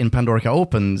voice in Pandorica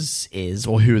Opens is,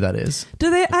 or who that is? Do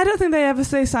they? I don't think they ever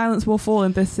say silence will fall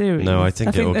in this series. No, I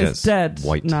think it all it's gets dead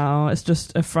white. now. It's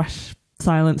just a fresh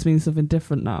silence means something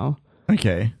different now.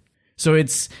 Okay. So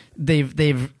it's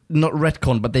they've not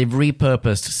retconned, but they've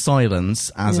repurposed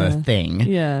silence as a thing.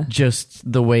 Yeah. Just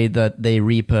the way that they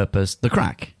repurposed the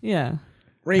crack. Yeah.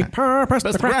 Repurpose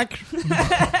the crack.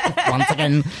 Once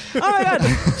again. Oh my god,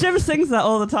 Jim sings that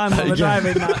all the time while we're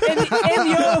driving now. In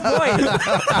your voice.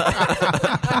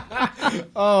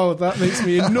 Oh, that makes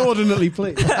me inordinately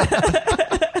pleased.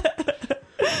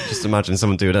 Just imagine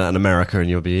someone doing that in America and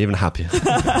you'll be even happier.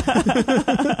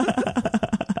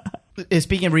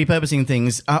 Speaking of repurposing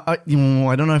things, I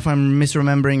don't know if I'm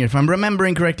misremembering, if I'm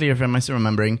remembering correctly, or if I'm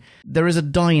misremembering. There is a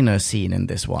diner scene in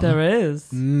this one. There is.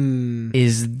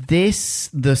 Is this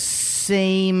the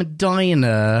same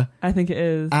diner I think it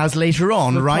is. as later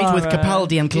on, With right? With Clara.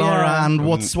 Capaldi and Clara Yeah. and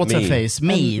what's her Me. face?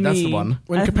 Me, And that's Me. the one.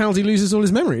 When Capaldi loses all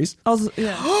his memories.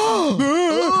 Yeah.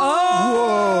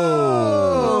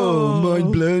 Oh,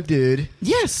 mind blown, dude.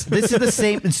 Yes, this is the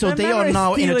same. So they are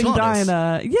now in a Stealing TARDIS.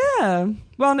 diner. Yeah.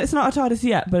 Well, it's not a TARDIS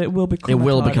yet, but it will become. It a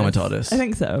will TARDIS. become a TARDIS. I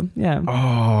think so. Yeah.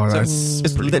 Oh, It's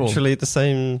pretty cool. literally the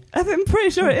same. I'm pretty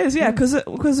sure it is. Yeah, because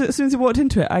as soon as you walked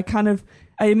into it,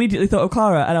 I immediately thought of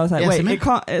Clara, and I was like, Yes, wait, isn't it? it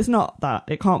can't. It's not that.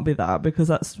 It can't be that because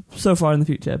that's so far in the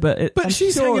future. But I'm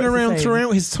she's sure hanging it's the around same.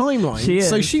 throughout his timeline. She is.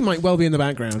 So she might well be in the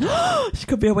background. She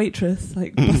could be a waitress,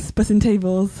 like bussing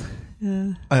tables.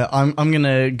 Yeah. I'm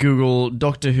gonna Google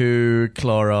Doctor Who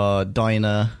Clara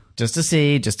diner just to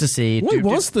see. Why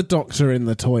was the doctor in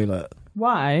the toilet?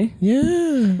 Why?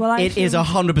 Yeah. Well, It is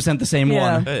 100% the same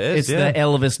Yeah. one. It is, It's yeah. the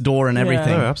Elvis door and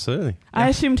everything. No, absolutely. I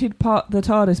assumed he'd parked the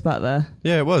TARDIS back there.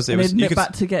 Yeah, it was. It And was. he'd nip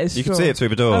back to get his You could straw. see it through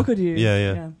the door. Oh, could you?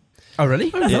 Yeah. Oh, really?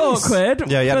 That's Yeah. awkward.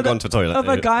 Yeah, you hadn't For gone to a toilet.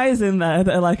 Other guys in there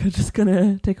that are like, I'm just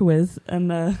gonna take a whiz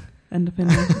and end up in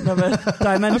another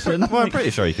dimension. Well, I'm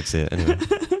pretty sure you could see it anyway.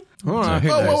 All right.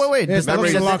 Oh, wait. It's The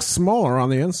memory- a lot smaller on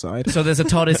the inside. So there's a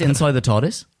TARDIS inside the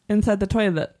TARDIS, Inside the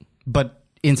toilet. but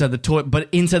inside the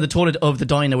toilet of the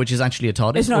diner, which is actually a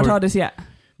TARDIS. It's not or- a TARDIS yet.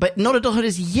 But not a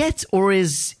TARDIS yet, or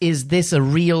is this a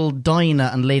real diner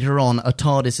and later on a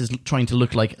TARDIS is trying to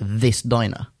look like this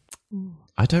diner?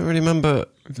 I don't really remember.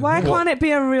 Why can't it be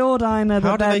a real diner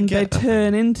How that do they then they get that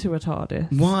turn into a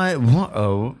TARDIS? Why? What?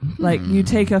 Oh. Like you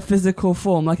take a physical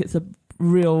form, like it's a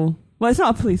real. Well, it's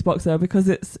not a police box though because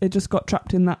it just got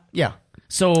trapped in that. Yeah.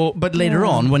 So, but later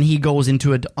Yeah. on, when he goes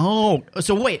into it,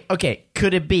 so wait, okay,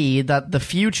 could it be that the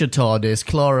future TARDIS,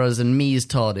 Clara's and Me's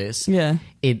TARDIS, Yeah.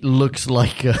 it looks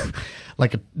like a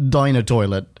diner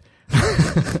toilet?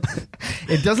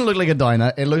 It doesn't look like a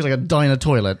diner; it looks like a diner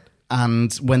toilet,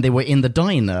 and when they were in the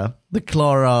diner, the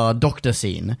Clara doctor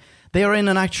scene, they are in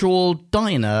an actual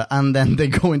diner, and then they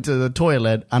go into the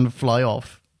toilet and fly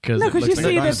off. No, because you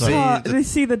see they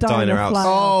see the diner outside. fly.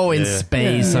 Oh, in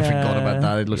space. I Yeah. forgot about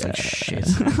that. It looks like shit.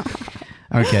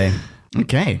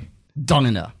 Okay.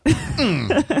 Diner.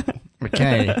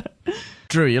 Okay.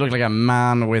 Drew, you look like a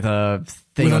man with a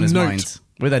thing With on a his note. mind.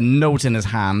 With a note in his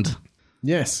hand.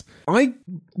 Yes. I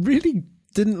really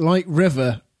didn't like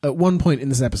River at one point in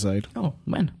this episode. Oh,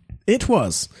 when? It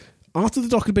was after the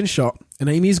doc had been shot and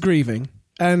Amy's grieving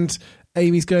and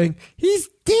Amy's going, he's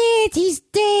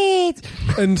dead.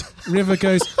 And River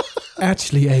goes,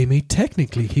 actually, Amy,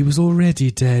 technically he was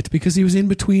already dead because he was in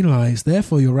between lives.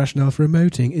 Therefore, your rationale for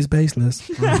emoting is baseless.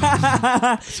 It's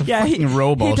a fucking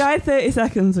robot. He died 30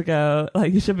 seconds ago.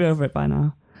 Like, you should be over it by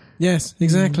now. Yes,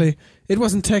 exactly. It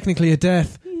wasn't technically a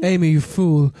death. Amy, you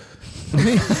fool.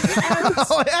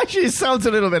 Oh, it actually sounds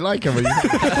a little bit like him. But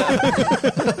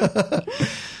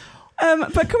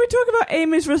can we talk about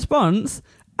Amy's response?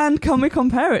 And can we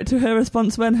compare it to her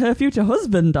response when her future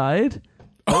husband died?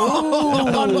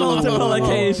 On multiple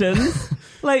occasions.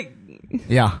 Like,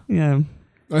 Yeah. yeah.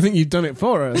 I think you've done it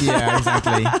for us. Yeah,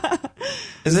 exactly.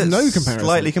 Is it no comparison.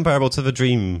 slightly comparable to the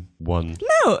Dream one?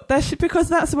 No, because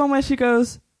that's the one where she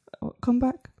goes, oh, come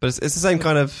back, But it's the same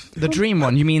kind of... The dream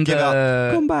one, you mean Give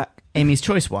come back. Amy's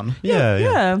Choice one? Yeah.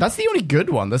 Yeah. That's the only good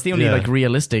one. That's the only Yeah. like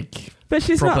realistic, But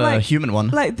she's proper not like human one.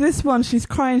 like this one. She's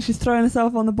crying. She's throwing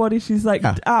herself on the body. She's like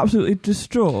Yeah. absolutely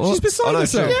distraught. She's beside Oh, no,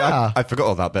 herself. shit. Yeah. I forgot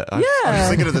all that bit. I Yeah. was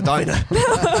thinking of the diner.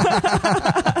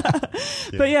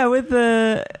 But yeah, with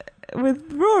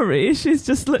Rory, she's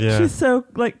just Yeah. she's so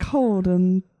like cold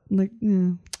and like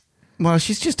yeah. Well,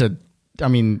 she's just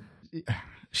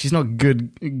she's not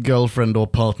good girlfriend or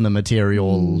partner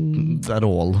material at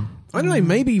all. I don't know,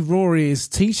 maybe Rory is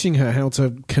teaching her how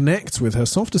to connect with her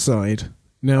softer side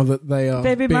now that they are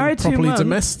They've been being married 2 properly months.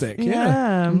 domestic. Yeah.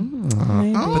 Yeah.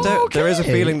 Maybe. But there is a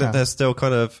Okay. feeling that Yeah. they're still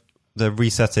kind of they're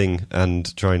resetting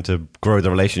and trying to grow the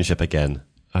relationship again.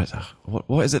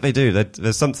 What is it they do?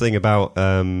 There's something about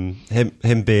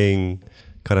him being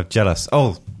kind of jealous.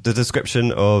 Oh, the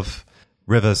description of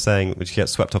River saying when she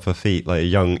gets swept off her feet, like a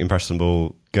young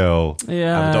impressionable girl.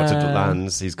 Yeah. And the doctor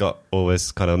lands. He's got all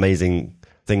this kind of amazing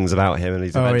things about him and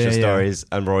these adventure yeah. stories.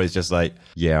 And Rory's just like,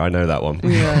 yeah, I know that one.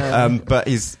 Yeah. But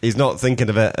he's not thinking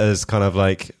of it as kind of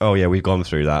like, oh yeah, we've gone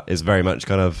through that. It's very much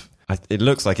kind of, it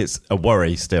looks like it's a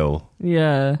worry still.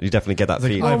 Yeah. You definitely get that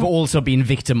Like, feeling. I've also been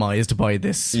victimized by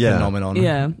this Yeah. phenomenon.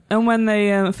 Yeah. And when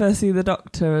they first see the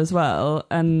doctor as well,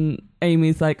 and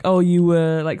Amy's like, "Oh, you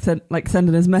were like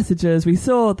sending us messages. We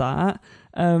saw that."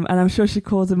 And I'm sure she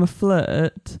calls him a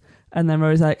flirt. And then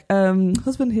Rory's like,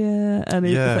 "Husband here," and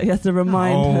Yeah. he has to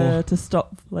remind Oh. her to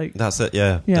stop. Like, That's it,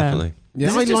 yeah. Yeah. Definitely. Yeah,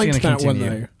 This I is just liked gonna that one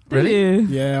continue. though. Really? You?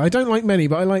 Yeah, I don't like many,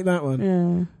 but I like that one.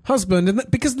 Yeah. Husband, and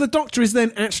because the doctor is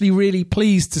then actually really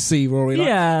pleased to see Rory. Like,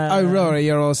 Yeah. Oh, Rory,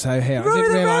 you're also here. I Rory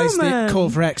didn't the realise Roman. the call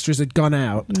for extras had gone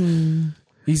out.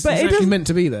 He's But it actually does- meant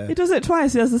to be there. He does it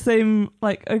twice. He has the same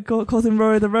calls him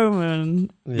Rory the Roman.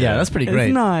 Yeah, that's pretty great.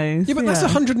 It's nice. Yeah, but that's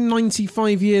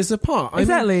 195 years apart. I mean,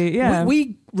 Exactly, yeah.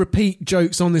 We repeat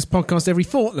jokes on this podcast every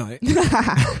fortnight.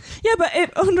 Yeah, but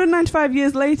 195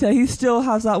 years later, he still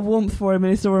has that warmth for him,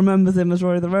 and he still remembers him as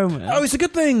Rory the Roman. Oh, it's a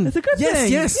good thing. It's a good yes,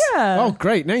 thing. Yes, Yeah. Oh,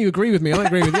 great. Now you agree with me. I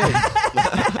agree with you.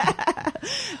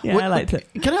 Yeah, I liked it.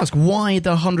 Can I ask why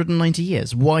the 190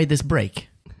 years? Why this break?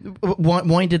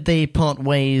 Why did they part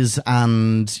ways?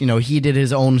 And he did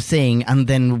his own thing, and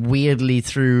then weirdly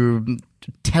through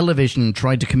television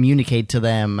tried to communicate to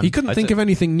them. He couldn't think of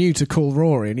anything new to call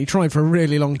Rory, and he tried for a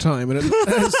really long time. And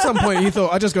at some point, he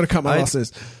thought, I just got to cut my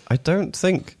losses. I don't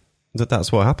think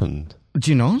that's what happened. Do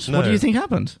you not? No. What do you think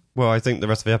happened? Well, I think the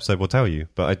rest of the episode will tell you.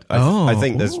 But I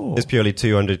think it's purely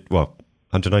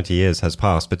 190 years has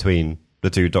passed between the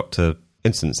two Doctor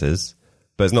instances.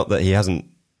 But it's not that he hasn't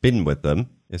been with them.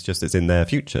 It's just it's in their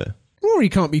future. Rory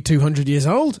can't be 200 years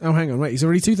old. Oh, hang on, wait, he's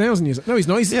already 2,000 years old. No, he's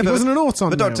not. He wasn't an auton.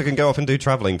 The Doctor can go off and do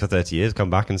travelling for 30 years, come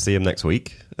back and see him next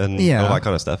week, and Yeah. all that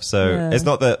kind of stuff. So Yeah. it's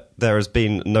not that there has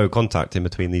been no contact in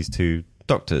between these two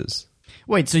Doctors.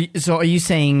 Wait, so are you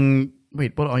saying...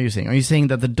 Wait, what are you saying? Are you saying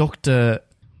that the Doctor...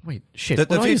 Wait, shit, The-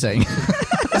 what are you saying?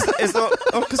 It's not...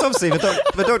 Because obviously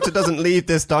the Doctor doesn't leave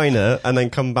this diner and then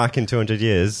come back in 200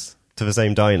 years to the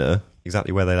same diner,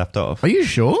 exactly where they left off. Are you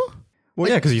sure? Well,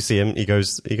 yeah, because you see him, he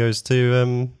goes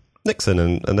to Nixon,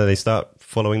 and then they start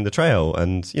following the trail,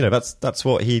 and that's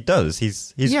what he does.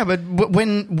 He's Yeah, but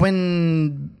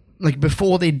when like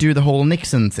before they do the whole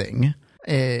Nixon thing,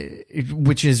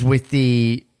 which is with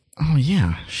the... Oh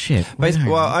yeah, shit. Wait, hang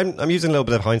well, on. I'm using a little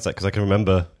bit of hindsight because I can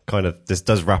remember kind of this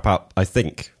does wrap up, I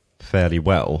think, fairly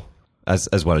well.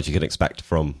 as well as you can expect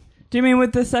from. Do you mean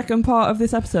with the second part of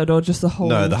this episode, or just the whole?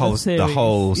 No, the whole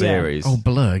series? series. Oh,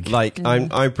 blurg. Like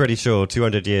I'm pretty sure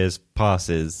 200 years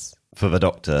passes for the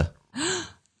Doctor,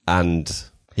 and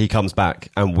he comes back,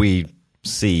 and we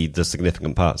see the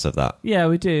significant parts of that. Yeah,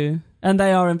 we do. And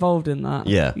they are involved in that.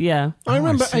 Yeah. Yeah. I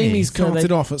remember see. Amy's So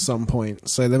carted off at some point,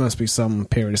 so there must be some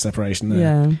period of separation there.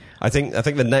 Yeah. I think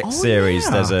the next series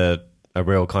yeah. there's a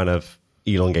real kind of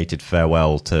elongated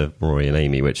farewell to Rory and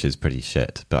Amy, which is pretty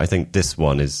shit. But I think this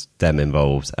one is them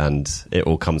involved, and it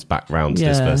all comes back round to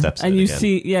this first episode. And you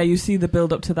again. you see the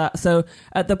build up to that. So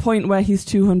at the point where he's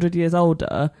 200 years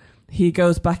older, he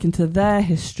goes back into their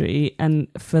history, and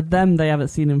for them, they haven't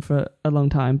seen him for a long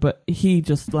time, but he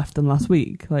just left them last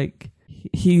week. Like,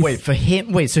 he's... For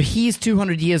him... Wait, so he's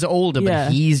 200 years older,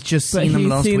 but he's just seen them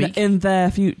last week? in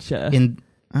their future.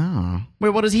 Wait,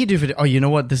 what does he do for... Oh, you know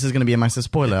what? This is going to be a massive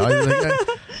spoiler.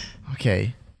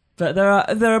 Okay. But there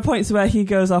are points where he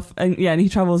goes off, and he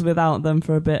travels without them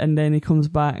for a bit, and then he comes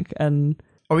back, and...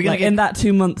 Are we going in that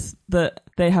 2 months that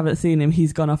they haven't seen him,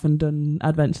 he's gone off and done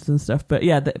adventures and stuff. But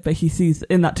but he sees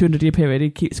in that 200-year period, he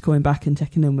keeps coming back and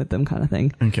checking in with them, kind of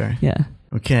thing. Okay. Yeah.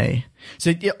 Okay.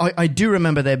 So I do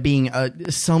remember there being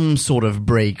some sort of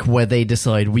break where they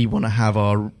decide we want to have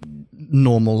our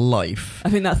normal life. I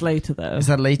think that's later, though. Is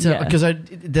that later? Yeah. Because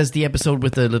there's the episode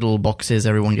with the little boxes,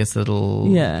 everyone gets the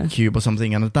little cube or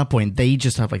something, and at that point they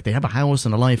just have they have a house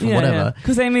and a life and whatever.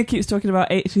 Because Amy keeps talking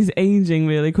about she's aging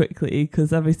really quickly,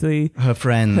 because obviously her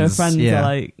friends are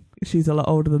like, she's a lot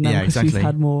older than them, because she's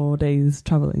had more days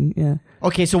travelling. Yeah.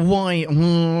 Okay, so why?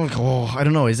 I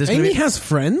don't know. Is this Amy has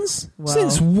friends? Well.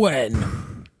 Since when?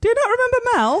 Do you not remember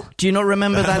Mel? Do you not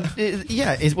remember that?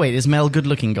 Is Mel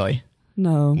good-looking guy?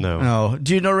 No. No.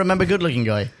 Do you not remember good-looking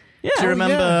guy? Yeah. Do you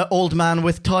remember old man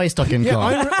with tie stuck in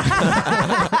car?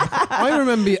 I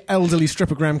remember elderly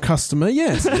strippergram customer,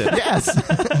 yes. Yes.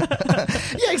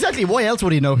 Yeah, exactly. Why else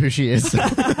would he know who she is?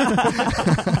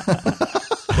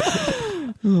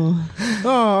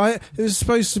 It was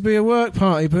supposed to be a work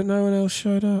party, but no one else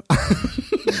showed up.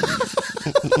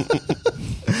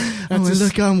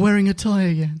 Look, I'm wearing a tie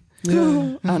again.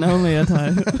 Yeah. And only a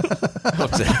time.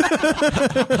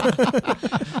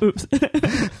 Oops.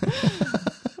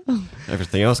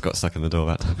 Everything else got stuck in the door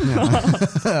that time.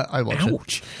 Yeah. I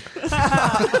watched it.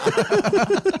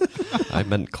 I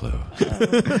meant Chloe.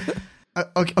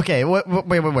 Okay.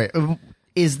 Wait.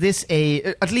 Is this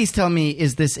at least tell me,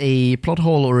 is this a plot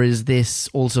hole, or is this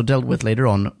also dealt with later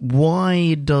on?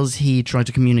 Why does he try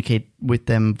to communicate with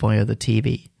them via the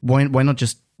TV? Why not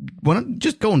just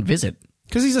go and visit?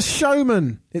 Because he's a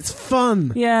showman. It's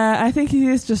fun. Yeah, I think he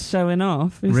is just showing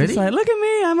off. He's Really? just like, look at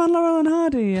me, I'm on Laurel and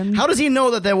Hardy. And How does he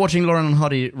know that they're watching Laurel and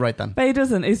Hardy right then? But he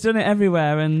doesn't. He's done it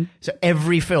everywhere. And So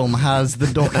every film has the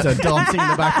Doctor dancing in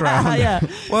the background. yeah.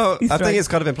 Well, He's I think right. it's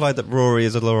kind of implied that Rory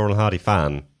is a Laurel and Hardy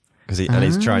fan, and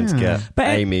he's trying to get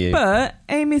Amy. But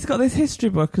Amy's got this history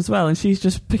book as well, and she's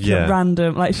just picking Yeah. up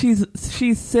random, like she's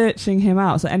searching him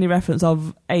out. So any reference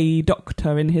of a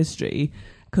doctor in history,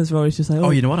 because Rory's just like, Oh,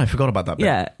 you know what? I forgot about that bit.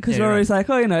 yeah, because you're Rory's like,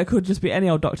 it could just be any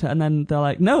old doctor, and then they're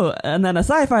like, no, and then a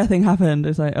sci-fi thing happened.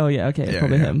 It's like, oh yeah, okay, it's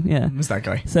probably him. Yeah, It's that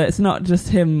guy. so it's not just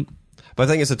him. But I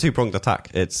think it's a two-pronged attack.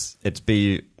 It's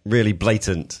be really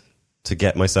blatant to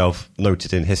get myself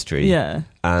noted in history, Yeah,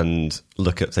 and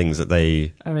look at things that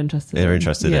they are interested. are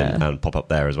interested Yeah. in and pop up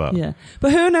there as well. Yeah,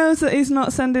 but who knows that he's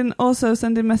not sending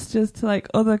messages to like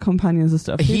other companions and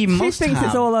stuff. He must thinks have.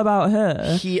 it's all about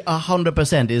her. He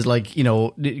 100% is like,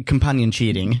 companion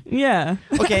cheating. Yeah.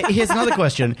 Okay, here's another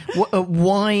question.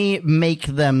 Why make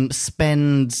them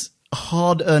spend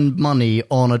hard-earned money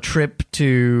on a trip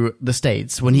to the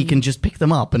States when he can just pick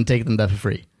them up and take them there for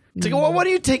free? It's like, why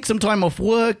don't you take some time off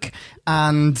work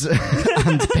and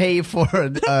pay for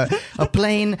a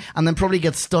plane, and then probably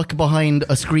get stuck behind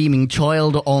a screaming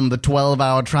child on the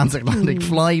 12-hour transatlantic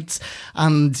flights,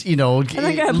 and And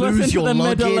then get lose into your the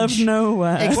middle of luggage?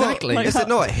 nowhere. Exactly. Like Is it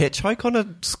not a hitchhike on a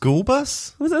school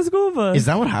bus? Was it a school bus? Is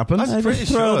that what happened? I'm I pretty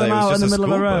just throw sure them it was out in just the a middle of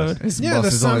the school road. bus. His Yeah, bus the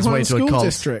is on its way San Juan to a School cult.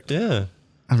 District. Yeah,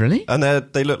 Oh, really? and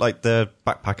they look like they're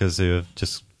backpackers who have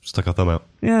just stuck a thumb out.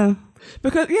 Yeah.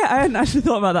 Because, I hadn't actually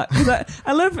thought about that. Because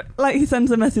I love, like, he sends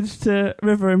a message to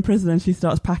River in prison and she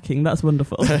starts packing. That's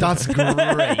wonderful. That's great.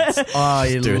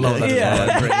 I doing love it.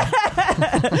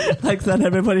 that. Like, send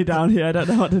everybody down here. I don't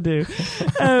know what to do.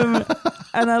 And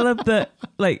I love that,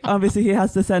 like, obviously he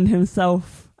has to send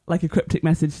himself, like, a cryptic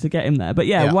message to get him there. But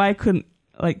Yeah. why couldn't,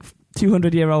 like,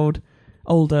 200-year-old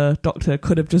older doctor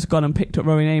could have just gone and picked up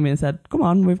Rory and Amy and said, come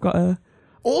on, we've got a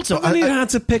Also, But then he had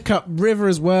to pick up River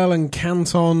as well and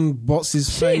Canton, what's his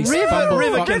face? River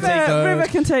River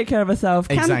can take care of herself.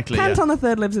 Exactly, Canton the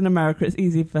Third lives in America. It's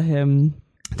easy for him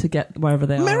to get wherever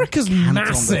they are. America's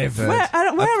massive.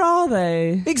 Where are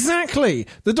they? Exactly.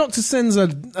 The Doctor sends a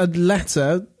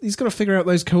letter. He's got to figure out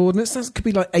those coordinates. That could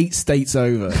be like 8 states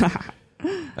over.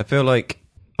 I feel like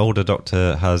older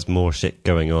Doctor has more shit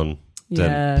going on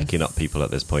than picking up people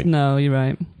at this point. No, you're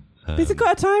right. He's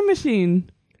got a time machine.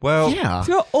 Well, yeah. He's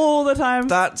got all the time.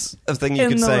 That's a thing you In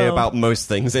could the say world. about most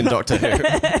things in Doctor Who.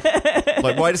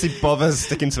 Like, why does he bother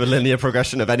sticking to a linear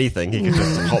progression of anything? He could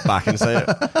just hop back and say,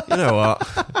 you know what?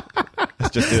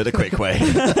 Let's just do it a quick way.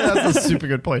 That's a super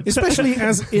good point. Especially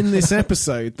as in this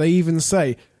episode, they even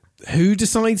say, who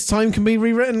decides time can be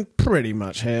rewritten? Pretty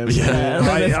much him.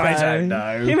 I don't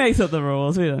know. He makes up the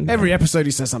rules. We don't. Every episode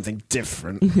he says something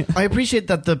different. I appreciate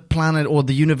that the planet or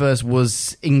the universe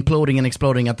was imploding and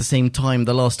exploding at the same time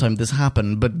the last time this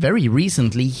happened, but very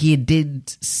recently he did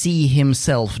see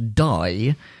himself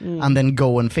die and then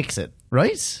go and fix it,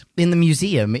 right? In the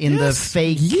museum, in the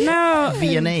fake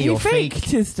VNA he or faked fake...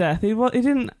 his death. He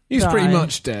didn't. He was die. pretty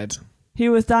much dead. He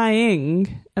was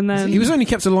dying, and then He was only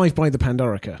kept alive by the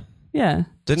Pandorica. yeah.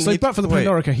 Didn't So, he, but for the wait,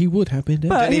 Pandorica, he would have been dead.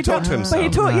 But Didn't he talk to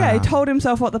himself? But he told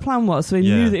himself what the plan was, so he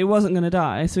Yeah. knew that he wasn't going to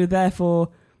die. So therefore,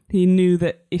 he knew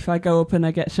that if I go up and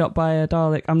I get shot by a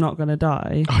Dalek, I'm not going to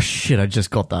die. Oh shit, I just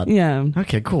got that. Yeah.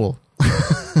 Okay, cool.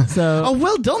 So Oh,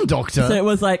 well done, Doctor. so it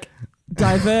was like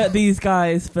divert these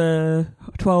guys for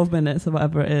 12 minutes or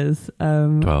whatever it is.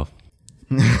 12.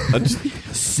 I'm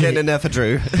just getting in there for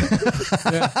Drew. I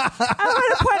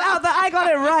want to point out that I got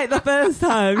it right the first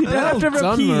time. You don't have to Well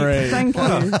done, repeat. Marie. Thank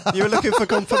you. You were looking for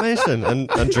confirmation, and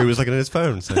Drew was looking at his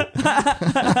phone. So.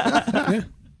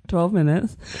 12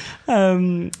 minutes.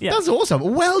 Yeah. That's awesome.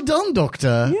 Well done,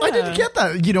 Doctor. I didn't get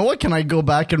that. You know what? Can I go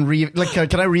back and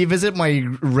can I revisit my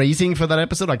rating for that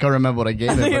episode? I can't remember what I gave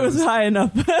I think but it was high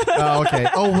enough. Oh, okay.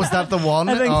 Oh, was that the one?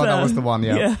 I think so. That was the one,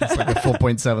 yeah. It's like a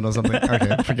 4.7 or something.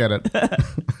 Okay, forget it.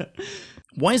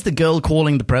 Why is the girl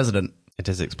calling the president? It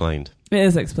is explained. It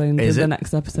is explained Is in it? the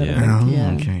next episode, Yeah. I think.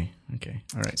 Yeah. Okay. Okay.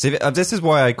 All right. See, this is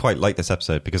why I quite like this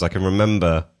episode, because I can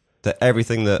remember that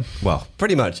everything that, well,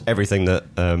 pretty much everything that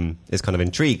is kind of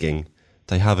intriguing,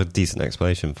 they have a decent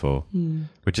explanation for,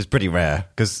 which is pretty rare,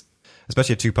 because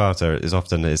especially a two-parter is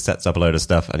often, it sets up a load of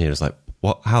stuff, and you're just like,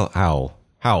 what, how,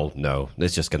 no,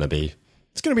 it's just going to be...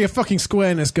 It's going to be a fucking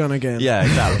squareness gun again. Yeah,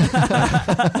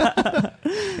 exactly.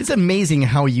 It's amazing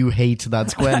how you hate that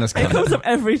squareness It gun. comes up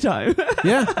every time.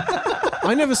 Yeah.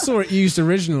 I never saw it used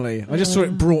originally. I just saw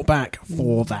it brought back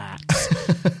for that.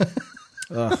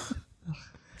 Ugh.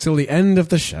 Till the end of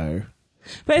the show.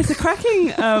 But it's a cracking.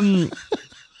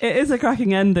 It is a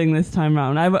cracking ending this time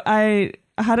round. I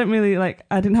hadn't really I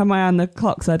didn't have my eye on the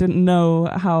clock, so I didn't know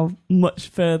how much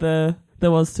further there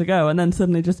was to go. And then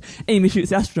suddenly, just Amy shoots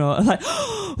the astronaut. I was like,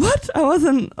 what? I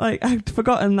wasn't I'd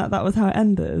forgotten that was how it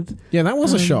ended. Yeah, that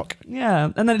was a shock. Yeah,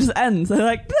 and then it just ends. So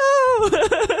like, no.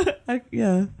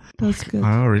 Yeah, that's good.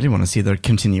 I really want to see the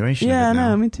continuation. Yeah, of it now.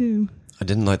 no, me too. I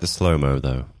didn't like the slow-mo,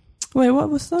 though. Wait, what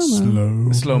was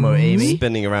slow-mo? Slow-mo Amy.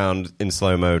 Spinning around in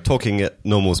slow-mo, talking at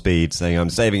normal speed, saying, I'm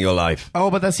saving your life.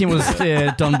 Oh, but that scene was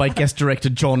done by guest director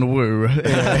John Woo.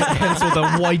 Hence all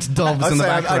the white doves in the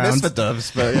background. I miss the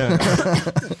doves, but yeah.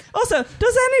 Also,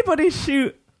 does anybody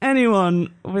shoot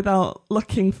anyone without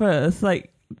looking first? But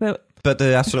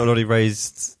the astronaut already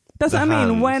raised That's the what I mean.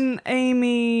 hand. When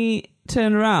Amy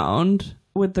turned around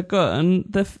with the gun,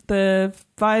 the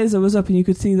visor was up and you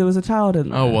could see there was a child in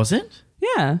there. Oh, was it?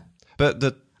 Yeah. But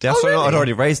the astronaut had really?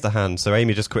 already raised the hand, so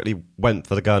Amy just quickly went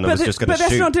for the gun and was just going to But the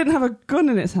shoot. astronaut didn't have a gun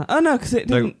in its hand. Oh, no, because it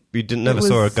No, didn't. you never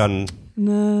saw a gun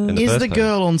No. in the Is first the place.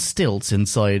 girl on stilts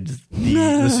inside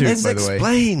the suit, It's by the way?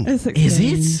 explained. It's Is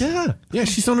explained. it? Yeah. Yeah,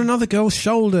 she's on another girl's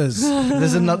shoulders.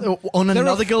 There's another on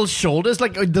another girl's shoulders.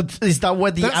 Is that where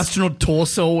the That's- astronaut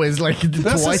torso is like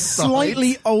That's a twice the height?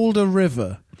 slightly older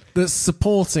river that's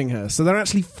supporting her. So there are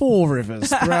actually 4 rivers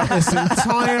throughout this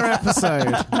entire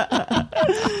episode.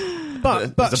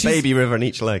 But There's a she's- baby river in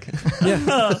each leg. Yeah.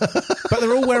 But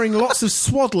they're all wearing lots of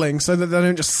swaddling so that they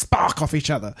don't just spark off each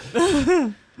other.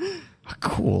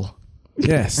 Cool.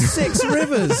 Yes. 6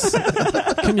 rivers.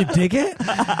 Can you dig it?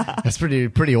 That's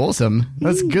pretty awesome.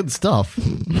 That's good stuff.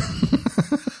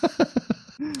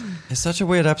 It's such a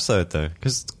weird episode, though,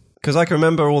 because I can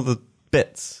remember all the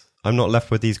bits. I'm not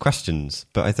left with these questions,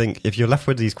 but I think if you're left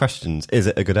with these questions, is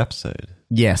it a good episode?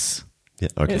 Yes. Yeah,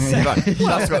 okay. It's- Right.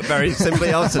 That's got very simply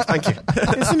answered. Thank you.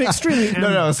 It's an extremely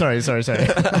No, sorry. it's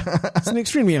an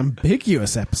extremely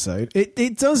ambiguous episode.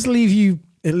 It does leave you.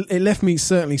 It left me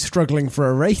certainly struggling for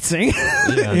a rating.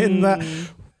 In that,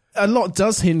 a lot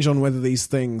does hinge on whether these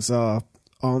things are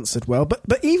answered well. But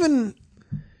even,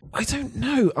 I don't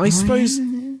know. I suppose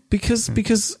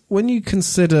because when you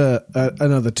consider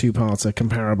another two-parter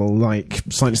comparable like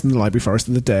Silence in the Library Forest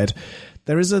of the Dead,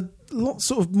 there is a lot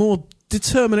sort of more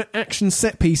determinate action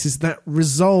set pieces that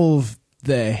resolve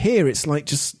there. Here it's like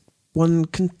just one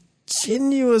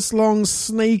continuous long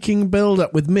snaking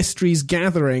build-up with mysteries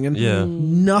gathering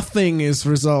and nothing is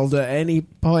resolved at any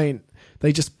point.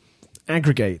 They just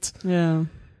aggregate. Yeah.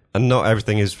 And not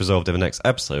everything is resolved in the next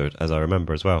episode, as I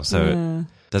remember as well. So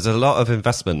there's a lot of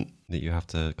investment that you have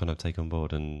to kind of take on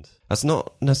board, and that's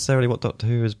not necessarily what Doctor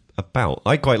Who is about.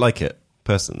 I quite like it,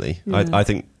 personally. Yeah. I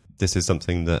think this is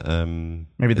something that...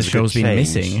 maybe the is a good show's been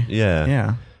change. missing.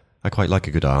 Yeah. I quite like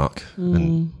a good arc.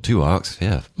 And 2 arcs,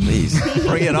 yeah, please.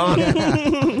 Bring it on.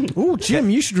 Oh, Jim,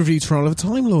 you should review Trial of a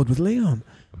Time Lord with Leon.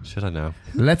 Should I now?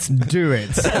 Let's do it.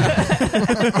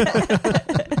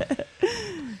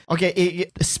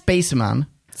 Okay, Spaceman.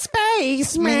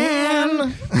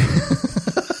 Spaceman.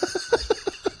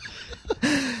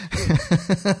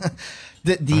 I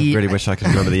really wish I could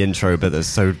remember the intro, but it's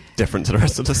so different to the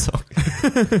rest of the song.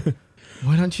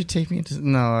 Why don't you take me into...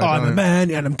 No, I'm a man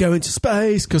and I'm going to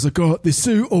space because I got this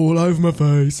suit all over my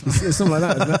face. It's something like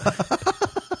that, isn't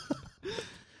it?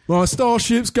 My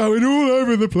starship's going all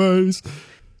over the place.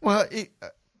 Well,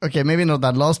 okay, maybe not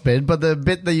that last bit, but the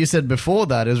bit that you said before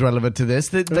that is relevant to this.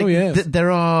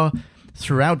 There are,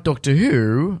 throughout Doctor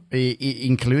Who,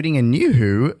 including in New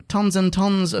Who, tons and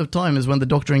tons of times when the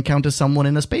Doctor encounters someone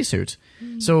in a spacesuit.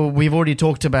 So we've already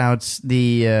talked about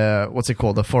the, what's it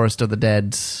called, the Forest of the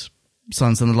Dead...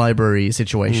 Silence in the Library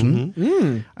situation.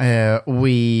 We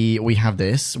have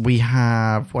this. We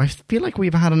have... I feel like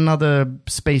we've had another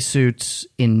spacesuit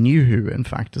in New Who, in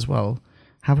fact, as well.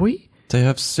 Have we? They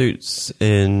have suits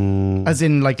in... As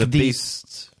in, like, the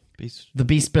Beast... The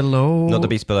Beast Below? Not the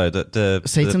Beast Below, the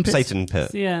Satan Pit? Satan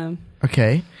Pit. Yeah.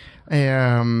 Okay.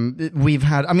 We've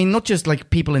had, I mean, not just like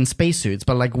people in spacesuits,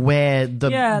 but like where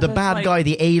the bad guy,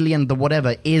 the alien, the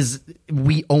whatever is,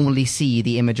 we only see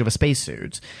the image of a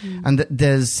spacesuit. And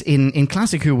there's in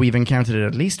Classic Who, we've encountered it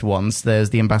at least once.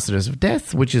 There's the Ambassadors of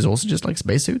Death, which is also just like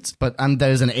spacesuits, and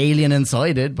there's an alien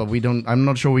inside it, but I'm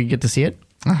not sure we get to see it.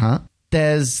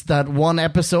 There's that one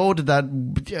episode that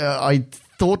I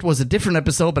thought was a different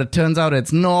episode, but it turns out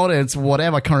it's not. It's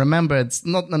whatever. I can't remember. It's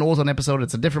not an Autumn episode.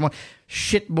 It's a different one.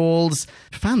 Shitballs.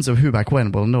 Fans of Who back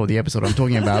when will know the episode I'm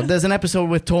talking about. There's an episode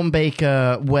with Tom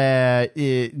Baker where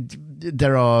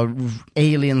there are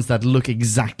aliens that look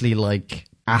exactly like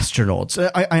astronauts.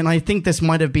 And I think this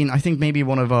might have been, I think maybe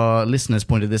one of our listeners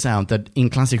pointed this out, that in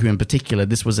Classic Who in particular,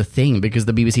 this was a thing because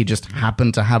the BBC just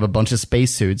happened to have a bunch of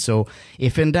spacesuits. So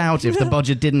if in doubt, if the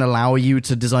budget didn't allow you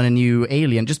to design a new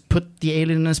alien, just put the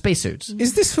alien in a spacesuit.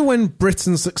 Is this for when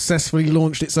Britain successfully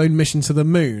launched its own mission to the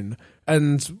moon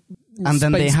and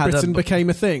then Space Britain became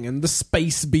a thing and the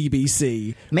Space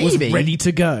BBC was ready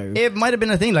to go? It might have been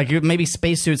a thing, like maybe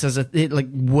spacesuits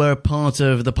were part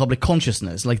of the public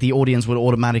consciousness, like the audience would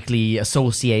automatically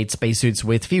associate spacesuits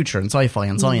with future and sci-fi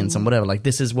and science and whatever, like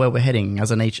this is where we're heading as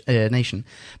a nation.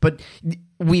 But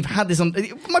we've had this on,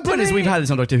 my point is we've had this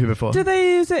on Doctor Who before. Do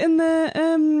they use it in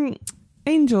the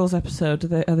Angels episode?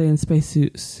 Are they in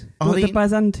spacesuits? The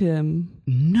Byzantium?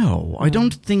 No, I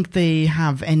don't think they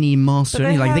have any master.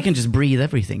 They can just breathe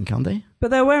everything, can't they?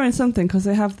 But they're wearing something because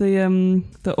they have the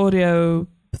audio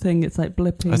thing. It's like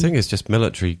blipping. I think it's just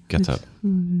military get-up.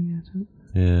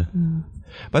 Yeah.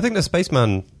 But I think the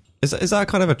Spaceman is that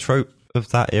kind of a trope of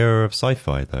that era of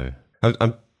sci-fi, though.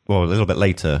 I'm a little bit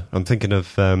later. I'm thinking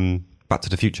of Back to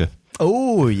the Future.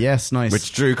 Oh, yes, nice.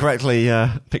 Which Drew correctly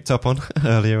picked up on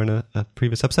earlier in a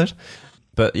previous episode.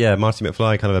 But yeah, Marty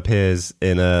McFly kind of appears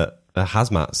in a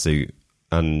hazmat suit,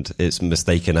 and it's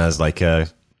mistaken as like a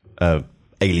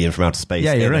alien from outer space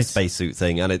in a spacesuit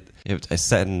thing. And it's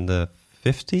set in the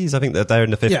 50s. I think that they're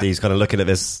in the 50s, kind of looking at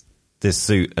this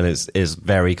suit, and it's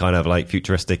very kind of like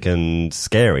futuristic and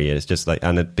scary. It's just like,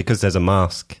 because there's a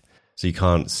mask, so you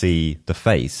can't see the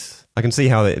face. I can see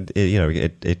how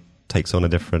it takes on a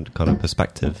different kind of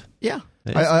perspective. Yeah.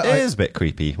 It is a bit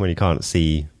creepy when you can't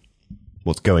see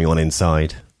what's going on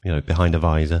inside, behind a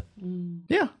visor.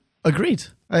 Yeah, agreed.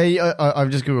 I've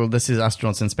just Googled, this is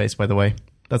astronauts in space, by the way.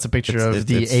 That's a picture of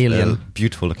the alien.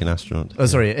 Beautiful looking astronaut. Oh,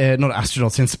 sorry, not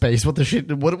astronauts in space. What the shit?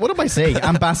 What am I saying?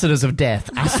 Ambassadors of Death.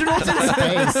 Astronauts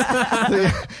in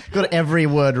space. Got every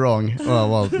word wrong. Oh,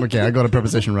 well, okay, I got a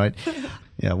preposition right.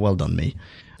 Yeah, well done, me.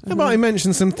 How about I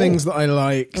mention some things that I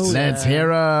liked? Let's hear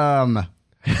them.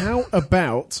 How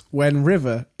about when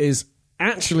River is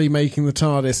actually making the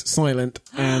TARDIS silent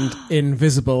and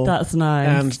invisible? That's nice.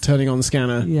 And turning on the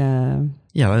scanner. Yeah.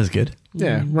 Yeah, that is good.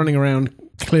 Yeah, running around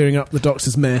clearing up the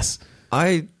Doctor's mess.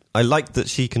 I like that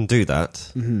she can do that.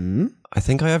 Mm-hmm. I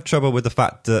think I have trouble with the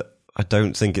fact that I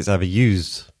don't think it's ever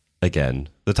used again.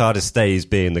 The TARDIS stays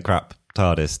being the crap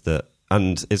TARDIS that,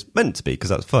 and it's meant to be because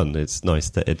that's fun. It's nice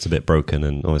that it's a bit broken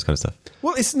and all this kind of stuff.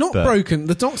 Well, it's not broken.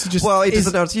 The Doctor just he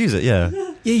doesn't know how to use it. Yeah,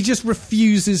 he just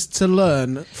refuses to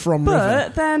learn from River.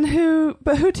 But then who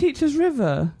teaches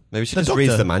River? Maybe she The just reads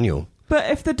Doctor. the manual. But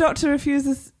if the Doctor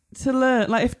refuses to learn,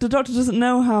 like if the Doctor doesn't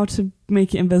know how to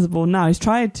make it invisible now, he's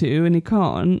tried to and he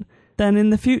can't, then in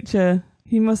the future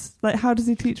he must, like, how does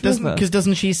he teach River? Because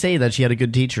doesn't she say that she had a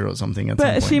good teacher or something at some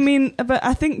point? But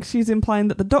I think she's implying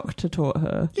that the Doctor taught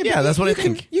her. Yeah, that's what I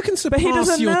think. You can But surpass he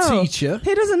doesn't your know. teacher.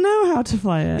 He doesn't know how to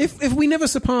fly it. If we never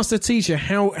surpassed a teacher,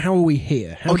 how are we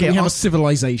here? How Okay, can we have I'll- a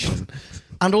civilization?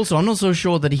 And also, I'm not so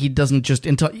sure that he doesn't just...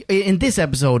 in this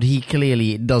episode, he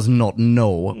clearly does not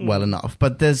know well enough.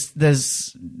 But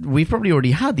there's... We've probably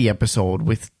already had the episode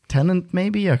with Tennant,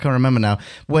 maybe? I can't remember now.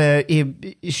 Where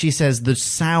she says the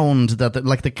sound,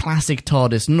 like the classic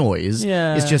TARDIS noise,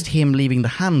 is just him leaving the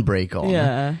handbrake on.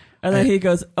 Yeah. And then he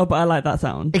goes, oh, but I like that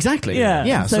sound. Exactly. Yeah.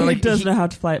 Yeah. So, he like, does know how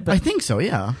to fly it. But I think so,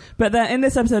 yeah. But then in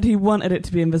this episode, he wanted it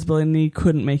to be invisible and he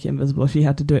couldn't make it invisible. She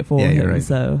had to do it for him. You're right.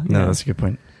 So, No, yeah. that's a good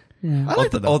point. Yeah. I like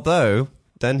that, though. Although,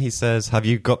 then he says, have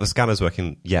you got the scanners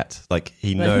working yet? Like,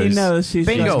 he Like, knows, he knows she's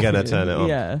Bingo. just gonna turn it on.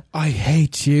 Yeah. I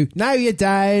hate you. No, you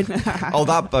don't. Oh,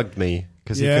 that bugged me,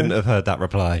 because he Yeah. couldn't have heard that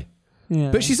reply. Yeah.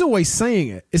 But she's always saying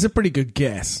it. It's a pretty good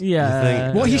guess. Yeah. You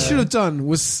think- What he should have done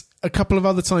was a couple of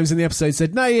other times in the episode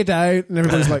said, no, you don't. And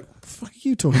everybody's like, what the fuck are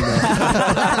you talking about?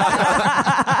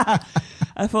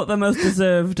 I thought the most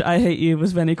deserved I hate you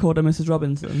was when he called her Mrs.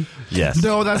 Robinson. Yes.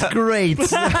 No, that's great. Oh,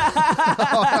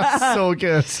 that's so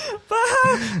good. But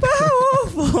how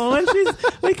awful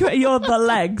when you're the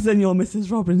legs and you're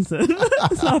Mrs. Robinson.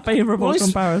 It's not a favourable Well,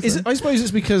 comparison. I suppose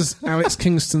it's because Alex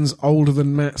Kingston's older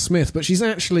than Matt Smith, but she's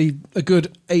actually a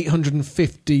good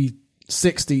 850,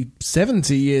 60,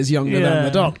 70 years younger than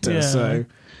the Doctor. yeah. So,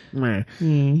 meh.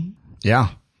 Yeah.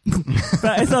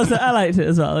 But it's also, I liked it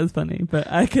as well. It's funny, but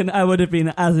I would have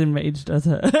been as enraged as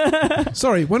her.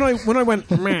 Sorry, when I went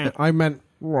meh, I meant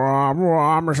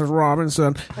Mrs.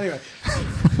 Robinson. Anyway,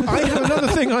 I have another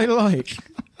thing I like,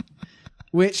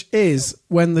 which is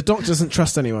when the Doctor doesn't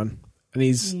trust anyone, and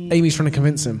Amy's trying to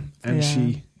convince him, and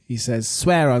he says,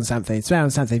 swear on something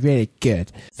really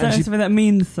good. So And something that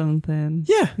means something.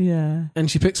 Yeah. Yeah.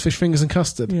 And she picks fish fingers and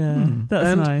custard. Yeah. That's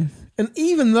And- nice. And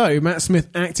even though Matt Smith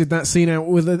acted that scene out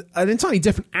with an entirely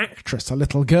different actress, a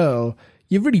little girl,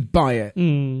 you really buy it.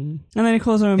 And then he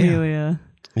calls her Amelia.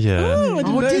 Yeah. Oh, I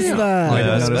didn't notice that. I Yeah,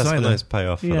 didn't that's notice a either. nice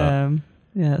payoff for that. Yeah.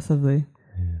 Yeah, it's lovely.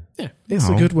 Yeah, it's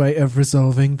Oh. a good way of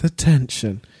resolving the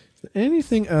tension.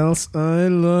 Anything else I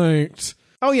liked?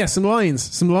 Oh yeah, some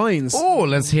lines. Oh,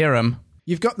 let's hear him.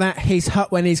 You've got that he's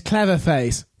hot when he's clever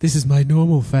face. This is my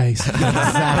normal face.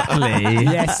 Exactly.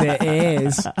 Yes, it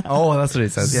is. Oh, that's what he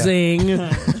says, yeah. Zing.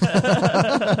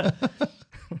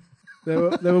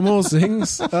 there were more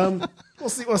zings.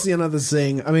 What's the another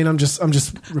zing? I mean, I'm just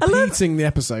repeating the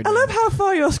episode. I love how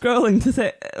far you're scrolling to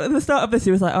say. At the start of this,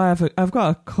 he was like, "Oh, I've got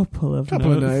a couple of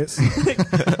notes."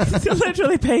 It's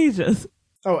literally pages.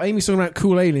 Oh, Amy's talking about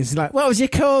cool aliens. He's like, "What would you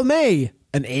call me?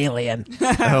 An alien."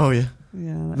 Oh, yeah.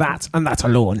 Yeah. That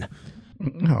alone.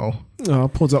 No. Oh,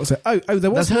 poor Doctor. Oh, there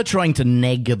was. That's her trying to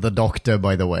neg the Doctor,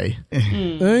 by the way.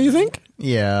 You think?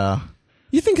 Yeah.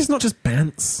 You think it's not just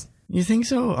Bants? You think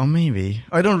so? Oh, maybe.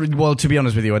 I don't... Well, to be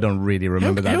honest with you, I don't really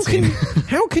remember that scene.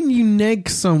 How can you neg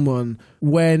someone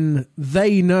when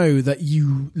they know that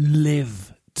you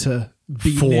live to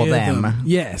be For near them?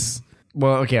 Yes.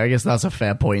 Well, okay, I guess that's a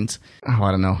fair point. Oh,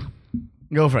 I don't know.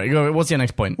 Go for it. Go. What's your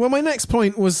next point? Well, my next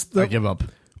point was I that give up.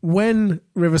 when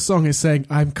River Song is saying,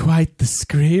 "I'm quite the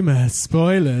screamer,"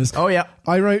 spoilers, Oh, yeah.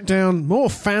 I wrote down more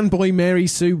fanboy Mary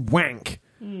Sue wank.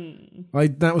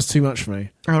 That was too much for me.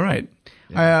 All right.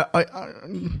 I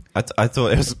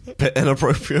thought it was a bit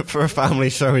inappropriate for a family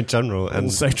show in general. And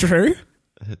Also true.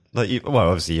 like, well,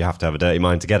 obviously you have to have a dirty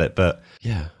mind to get it, but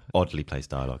yeah, oddly placed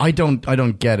dialogue. I don't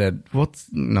get it. What's...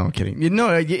 No, I'm kidding.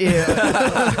 Yeah.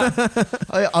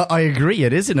 I agree.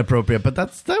 It is inappropriate, but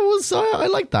I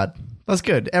like that. That's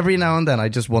good. Every now and then I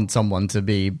just want someone to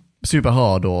be super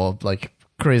hard or like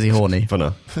crazy horny.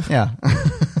 Funner. Yeah.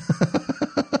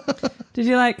 Did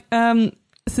you like?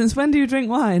 Since when do you drink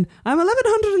wine? I'm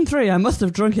 1103. I must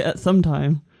have drunk it at some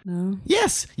time. No.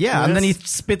 Yes. Yeah. And then he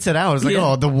spits it out. It's like,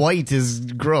 Yeah. oh, the white is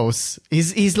gross.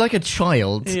 He's like a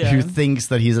child who thinks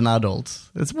that he's an adult.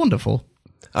 It's wonderful.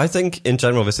 I think in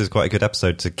general this is quite a good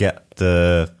episode to get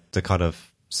the kind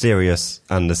of serious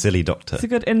and the silly Doctor. It's a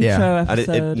good intro Yeah. And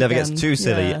episode. it never gets again. too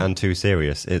silly Yeah. and too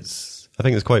serious. It's I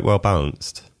think it's quite well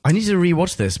balanced. I need to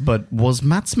rewatch this, but was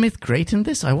Matt Smith great in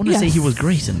this? I want to say he was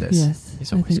great in this. Yes,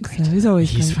 He's always great. So. He's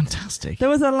always He's great. fantastic. There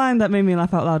was a line that made me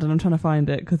laugh out loud, and I'm trying to find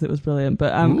it because it was brilliant.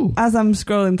 But as I'm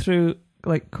scrolling through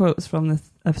like quotes from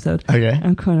this episode,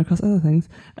 I'm coming across other things.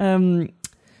 They're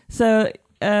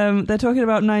talking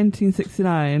about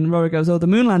 1969. Rory goes, "Oh, the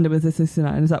moon landing was in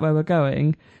 69. Is that where we're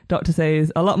going?" Doctor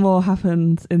says, "A lot more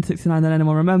happens in 69 than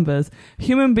anyone remembers.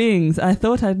 Human beings, I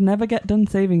thought I'd never get done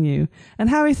saving you." And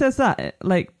Harry says that,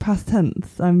 like, past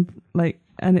tense. I'm like,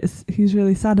 and he's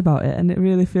really sad about it, and it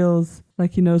really feels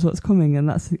like he knows what's coming. And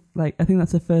that's like, I think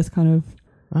that's the first kind of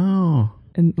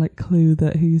clue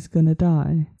that he's gonna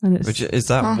die. And it's Which is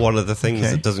that one of the things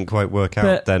that doesn't quite work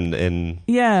out then in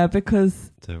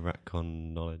because the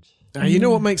retcon knowledge. You know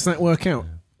what makes that work out?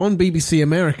 On BBC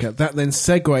America, that then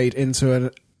segued into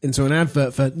an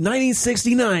advert for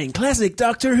 1969 classic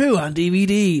Doctor Who on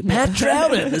DVD. Pat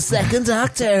Troughton, the second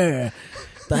Doctor.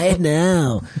 Buy it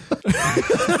now.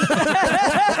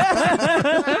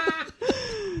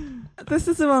 This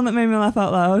is the one that made me laugh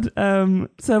out loud.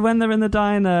 So when they're in the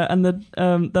diner and they're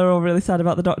all really sad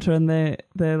about the Doctor, and they're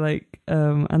like,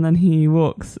 and then he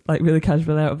walks like really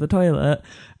casually out of the toilet,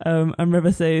 and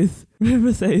River says,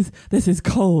 "This is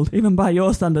cold. Even by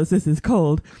your standards, this is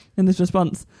cold." And his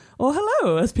response, "Oh,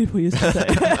 hello," as people used to say.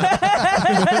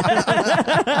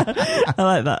 I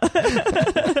like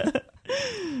that.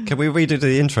 Can we redo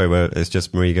the intro where it's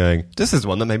just Marie going, "This is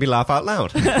one that made me laugh out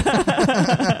loud"?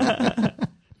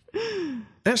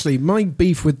 Actually, my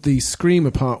beef with the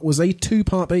Screamer part was a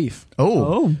 2-part beef.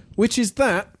 Oh. Which is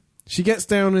that she gets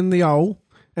down in the hole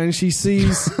and she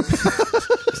sees...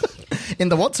 In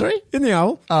the what, sorry? In the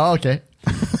hole. Oh, okay.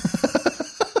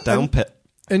 Down pit.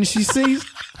 And she sees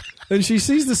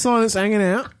the silence hanging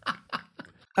out.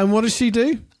 And what does she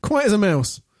do? Quiet as a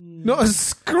mouse. Not a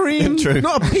scream, True.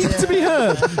 not a peep to be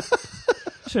heard.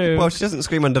 True. Well, she doesn't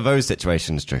scream under those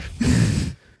situations, Drew.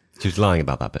 She was lying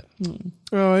about that bit.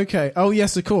 Oh, okay. Oh,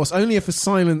 yes, of course. Only if a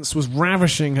silence was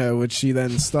ravishing her would she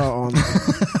then start on.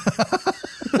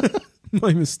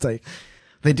 My mistake.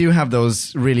 They do have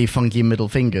those really funky middle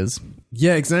fingers.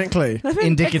 Yeah, exactly.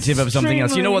 Indicative of something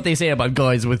else. You know what they say about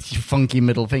guys with funky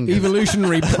middle fingers?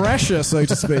 Evolutionary pressure, so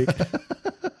to speak.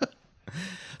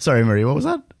 Sorry, Marie, what was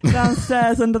that?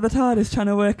 Downstairs under the TARDIS trying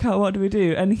to work out what do we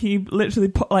do, and he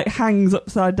literally hangs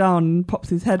upside down and pops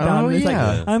his head down. And he's like,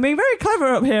 "I'm being very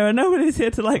clever up here, and nobody's here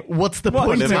to like. What's the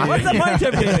point of it? What's the point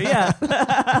of you? Yeah.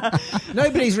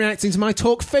 Nobody's reacting to my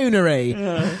talk-foonery.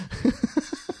 Yeah.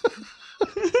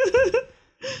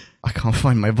 I can't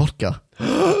find my vodka.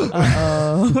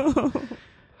 Uh-oh.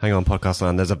 Hang on, podcast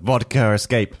land. There's a vodka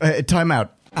escape. Time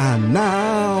out. And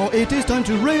now it is time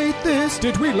to rate this.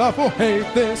 Did we laugh or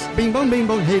hate this? Bing bong, bing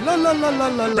bong, hey la la la la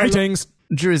la. Ratings.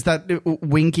 Drew, is that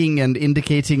winking and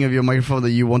indicating of your microphone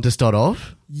that you want to start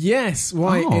off? Yes,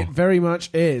 it very much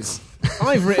is.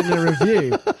 I've written a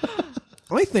review.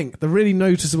 I think the really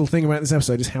noticeable thing about this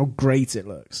episode is how great it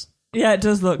looks. Yeah, it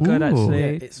does look good, actually. Yeah,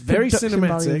 it's very Production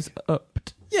cinematic. value's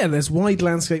upped. Yeah, there's wide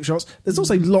landscape shots. There's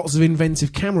also lots of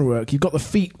inventive camera work. You've got the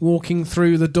feet walking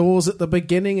through the doors at the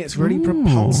beginning. It's really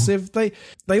propulsive. They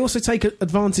also take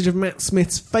advantage of Matt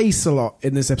Smith's face a lot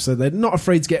in this episode. They're not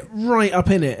afraid to get right up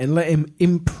in it and let him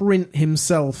imprint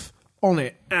himself on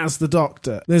it as the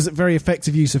Doctor. There's a very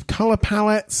effective use of colour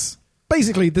palettes.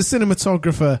 Basically, the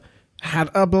cinematographer had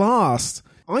a blast.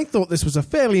 I thought this was a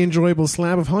fairly enjoyable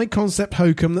slab of high-concept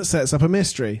hokum that sets up a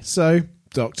mystery. So,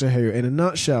 Doctor Who in a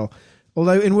nutshell.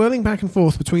 Although in whirling back and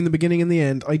forth between the beginning and the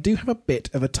end, I do have a bit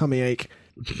of a tummy ache.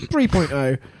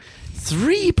 3.0.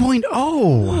 3.0.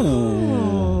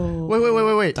 Oh.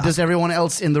 Wait. Does everyone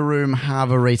else in the room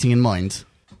have a rating in mind?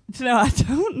 Do you know, I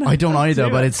don't know. I don't either,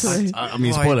 but it's... actually. I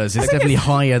mean, spoilers. It's definitely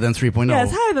higher than 3.0. Yeah,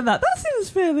 it's higher than that. That seems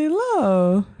fairly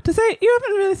low. To say, you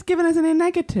haven't really given us any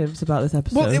negatives about this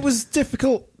episode. Well, it was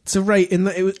difficult to rate in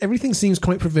that everything seems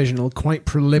quite provisional, quite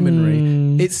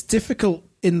preliminary. It's difficult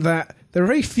in that there are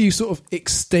very few sort of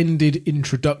extended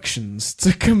introductions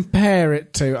to compare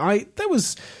it to. There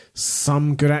was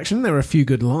some good action, there were a few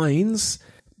good lines,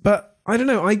 but I don't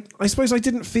know, I suppose I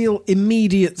didn't feel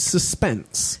immediate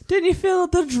suspense. Didn't you feel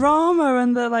the drama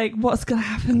and the, like, what's going to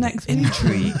happen next week?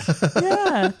 Intrigue.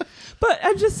 Yeah. But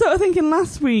I'm just sort of thinking,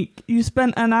 last week you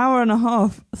spent an hour and a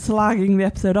half slagging the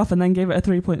episode off and then gave it a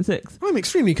 3.6. I'm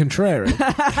extremely contrary.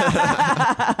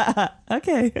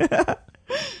 Okay.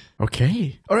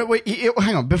 Okay. All right, wait,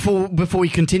 hang on. Before we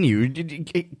continue,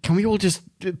 can we all just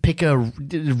pick a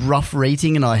rough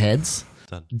rating in our heads?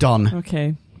 Done.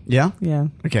 Okay. Yeah? Yeah.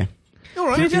 Okay. All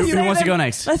right. Who wants to go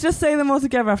next? Let's just say them all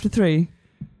together after 3.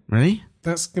 Really?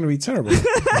 That's going to be terrible.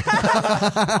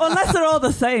 Unless they're all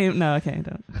the same. No, okay,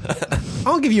 don't.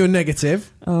 I'll give you a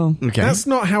negative. Oh. Okay. That's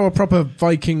not how a proper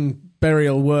Viking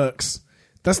burial works.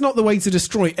 That's not the way to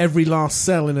destroy every last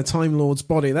cell in a Time Lord's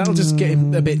body. That'll just get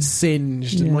him a bit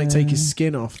singed and might take his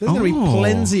skin off. There's going to be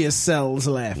plenty of cells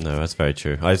left. No, that's very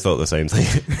true. I thought the same thing.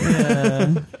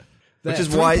 Yeah. There, Which is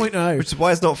why 3.0.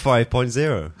 it's not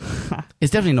 5.0.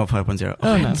 It's definitely not 5.0.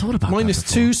 I hadn't thought about Minus that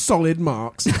before. 2 solid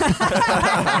marks. You're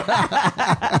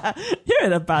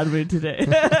in a bad mood today.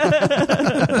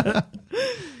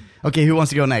 Okay, who wants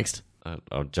to go next?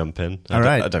 I'll jump in. All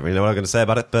right. I don't really know what I'm going to say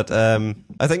about it, but I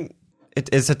think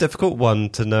it's a difficult one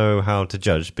to know how to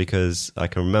judge because I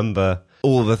can remember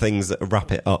all the things that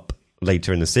wrap it up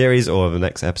later in the series or the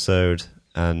next episode,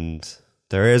 and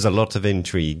there is a lot of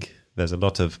intrigue. There's a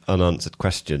lot of unanswered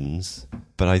questions,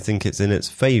 but I think it's in its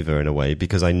favour in a way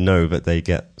because I know that they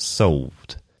get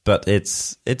solved. But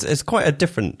it's quite a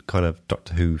different kind of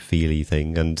Doctor Who feely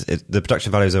thing, and the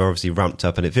production values are obviously ramped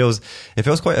up, and it feels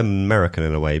quite American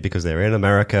in a way because they're in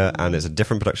America and it's a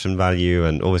different production value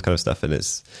and all this kind of stuff, and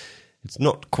it's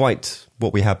not quite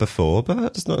what we had before,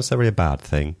 but it's not necessarily a bad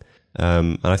thing.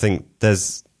 And I think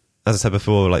there's, as I said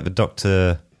before, like the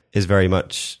Doctor is very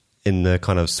much in the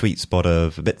kind of sweet spot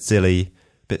of a bit silly,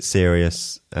 a bit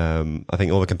serious. I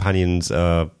think all the companions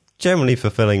are generally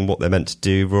fulfilling what they're meant to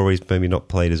do. Rory's maybe not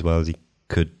played as well as he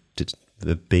could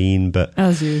have been, but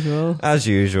As usual,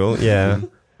 yeah.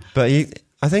 But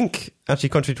I think, actually,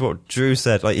 contrary to what Drew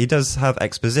said, like he does have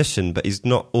exposition, but he's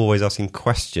not always asking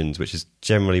questions, which is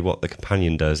generally what the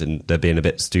companion does, and they're being a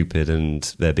bit stupid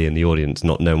and they're being the audience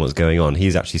not knowing what's going on.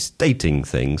 He's actually stating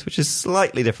things, which is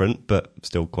slightly different, but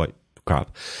still quite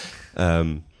crap.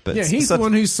 But Yeah, he's the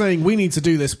one who's saying we need to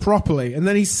do this properly, and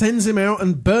then he sends him out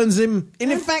and burns him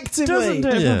ineffectively. Doesn't do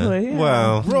it properly. Yeah.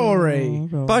 Well, Rory.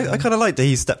 but I kind of like that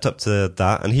he stepped up to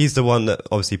that, and he's the one that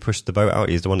obviously pushed the boat out.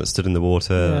 He's the one that stood in the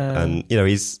water, and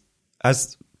he's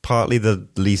as partly the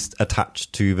least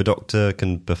attached to the Doctor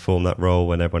can perform that role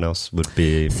when everyone else would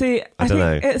be. See, I don't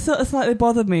know. It sort of slightly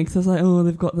bothered me because I was like, oh,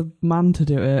 they've got the man to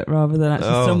do it rather than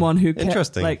actually someone who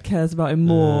cares about him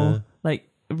more, like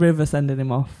River sending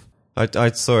him off.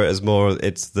 I saw it as more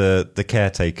it's the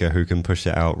caretaker who can push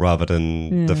it out rather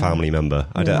than the family member.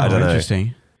 I don't know.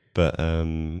 Interesting. But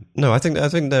no, I think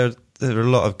there are a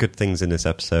lot of good things in this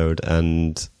episode,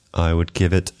 and I would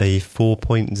give it a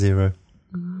 4.0.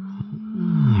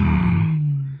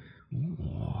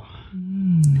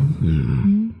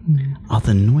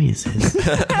 Other noises.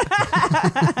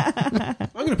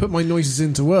 I'm going to put my noises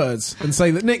into words and say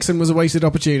that Nixon was a wasted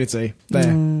opportunity.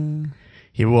 There.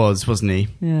 He wasn't he?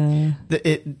 Yeah.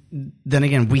 Then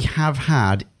again, we have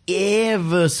had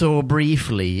ever so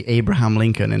briefly Abraham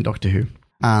Lincoln in Doctor Who.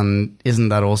 And isn't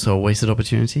that also a wasted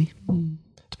opportunity?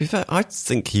 To be fair, I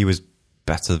think he was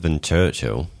better than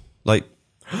Churchill. Like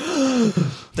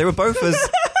they were both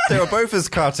as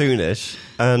cartoonish,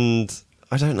 and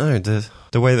I don't know,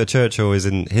 the way that Churchill is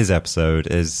in his episode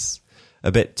is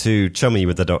a bit too chummy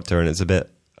with the Doctor, and it's a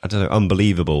bit, I don't know,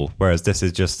 unbelievable. Whereas this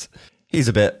is just, he's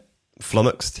a bit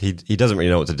flummoxed. He doesn't really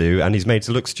know what to do, and he's made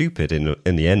to look stupid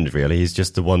in the end. Really, he's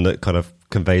just the one that kind of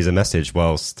conveys a message,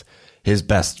 whilst his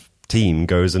best team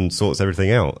goes and sorts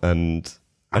everything out. And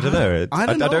I don't know.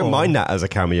 I don't mind that as a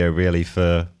cameo, really,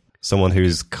 for someone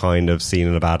who's kind of seen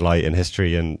in a bad light in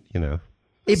history, and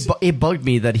It bugged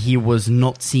me that he was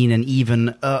not seen in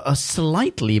even a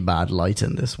slightly bad light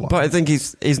in this one. But I think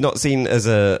he's not seen as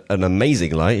an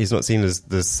amazing light. He's not seen as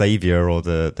the saviour or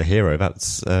the hero.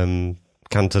 That's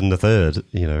Canton the Third.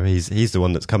 He's the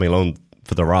one that's coming along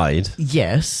for the ride.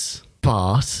 Yes,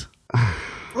 but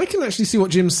I can actually see what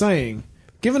Jim's saying.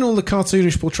 Given all the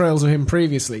cartoonish portrayals of him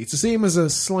previously, to see him as a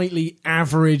slightly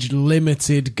average,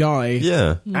 limited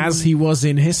guy, as he was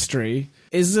in history,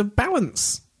 is a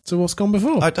balance to what's gone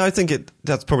before. I think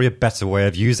that's probably a better way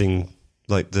of using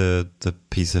like the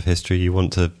piece of history you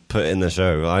want to put in the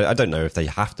show. I don't know if they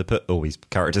have to put all these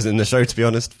characters in the show, to be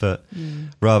honest, but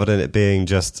rather than it being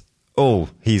just,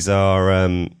 he's our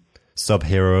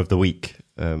sub-hero of the week,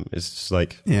 it's just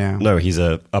like, no, he's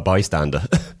a bystander.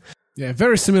 Yeah,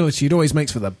 verisimilitude always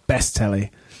makes for the best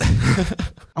telly. I'm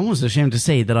almost ashamed to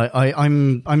say that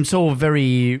I'm so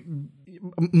very...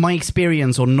 My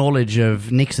experience or knowledge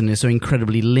of Nixon is so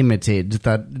incredibly limited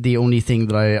that the only thing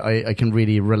that I can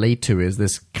really relate to is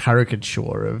this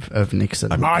caricature of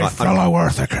Nixon. My fellow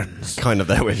Earthicans. Kind of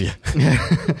there with you.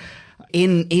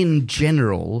 In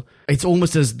general, it's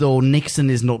almost as though Nixon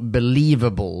is not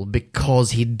believable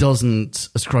because he doesn't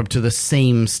ascribe to the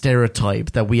same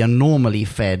stereotype that we are normally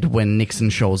fed when Nixon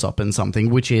shows up in something,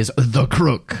 which is the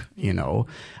crook,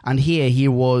 And here he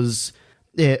was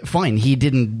fine, he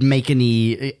didn't make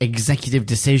any executive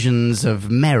decisions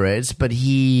of merit, but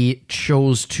he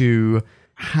chose to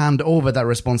hand over that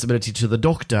responsibility to the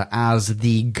Doctor as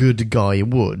the good guy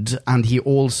would, and he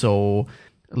also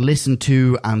listened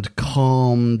to and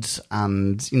calmed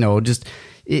and, just...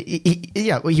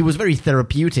 he was very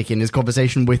therapeutic in his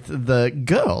conversation with the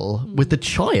girl, with the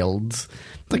child.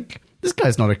 Like, this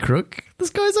guy's not a crook.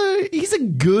 This guy's he's a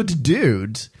good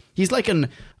dude. He's like an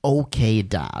okay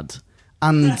dad.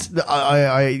 And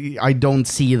I don't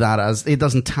see that as... It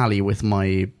doesn't tally with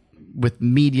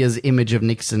media's image of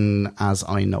Nixon as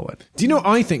I know it. Do you know what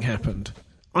I think happened?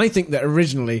 I think that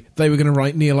originally they were going to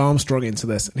write Neil Armstrong into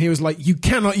this. And he was like, you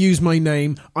cannot use my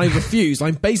name. I refuse.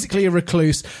 I'm basically a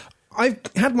recluse. I've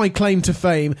had my claim to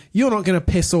fame. You're not going to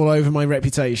piss all over my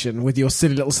reputation with your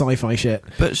silly little sci-fi shit.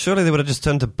 But surely they would have just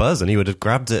turned to Buzz and he would have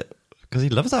grabbed it because he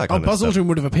loves that kind of Buzz stuff. Aldrin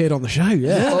would have appeared on the show,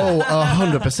 yeah. Oh,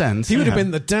 100%. He would have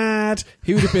been the dad.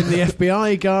 He would have been the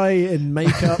FBI guy in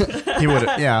makeup. He would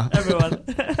have, yeah. Everyone.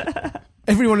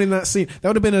 Everyone in that scene. That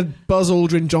would have been a Buzz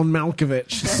Aldrin, John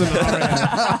Malkovich scenario.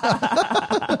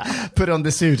 Put on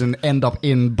the suit and end up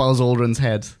in Buzz Aldrin's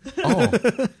head. Oh.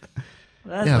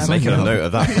 Yeah, I'm making a note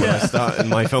of that when I start in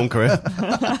my film career.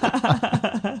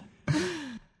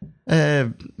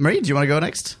 Marie, do you want to go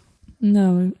next?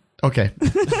 No. Okay.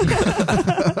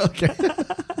 Okay.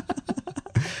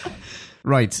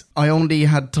 Right. I only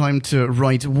had time to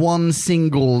write one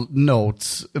single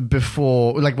note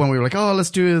before, like when we were like, oh, let's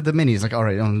do the minis. Like, all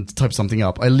right, I'll type something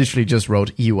up. I literally just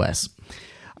wrote US.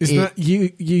 Is that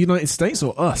United States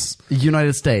or us?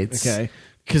 United States. Okay.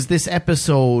 Because this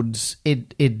episode,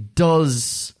 it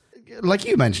does, like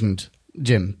you mentioned,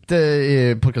 Jim,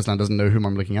 the podcast land doesn't know whom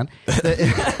I'm looking at.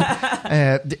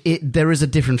 There is a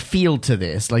different feel to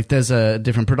this. Like, there's a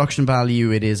different production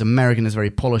value. It is American, it's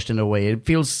very polished in a way. It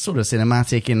feels sort of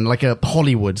cinematic in like a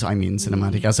Hollywood,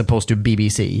 cinematic, as opposed to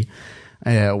BBC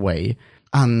way.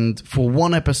 And for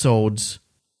one episode,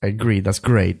 I agree, that's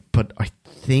great. But I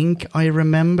think I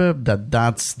remember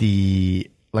that's the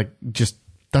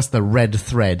red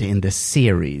thread in this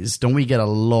series. Don't we get a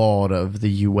lot of the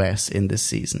US in this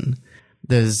season?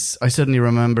 I certainly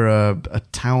remember a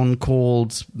town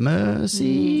called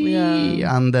Mercy,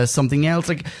 and there's something else.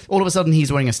 Like, all of a sudden,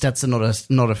 he's wearing a Stetson, not a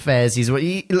Fez.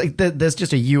 There's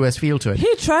just a US feel to it.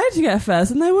 He tried to get a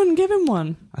Fez, and they wouldn't give him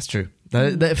one. That's true.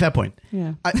 Fair point.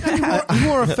 Yeah. He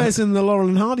wore a Fez in the Laurel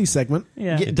and Hardy segment.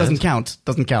 Yeah. It doesn't count.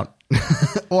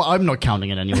 Well, I'm not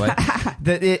counting it anyway.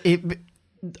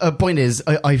 Point is,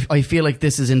 I feel like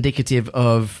this is indicative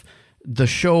of the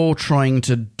show trying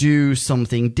to do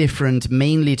something different,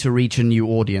 mainly to reach a new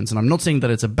audience. And I'm not saying that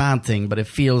it's a bad thing, but it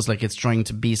feels like it's trying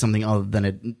to be something other than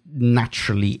it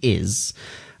naturally is.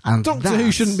 And Doctor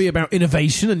Who shouldn't be about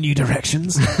innovation and new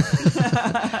directions.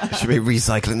 Should be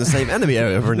recycling the same enemy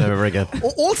over and over again.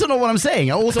 Also not what I'm saying.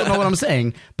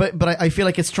 But I feel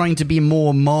like it's trying to be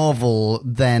more Marvel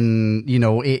than,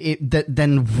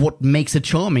 than what makes it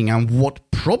charming and what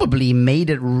probably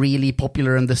made it really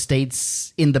popular in the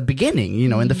States in the beginning,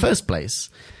 in the first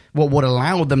place. What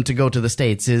allowed them to go to the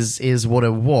States is what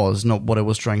it was, not what it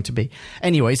was trying to be.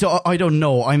 Anyway, so I don't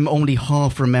know. I'm only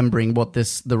half remembering what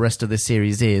the rest of this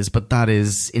series is, but that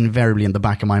is invariably in the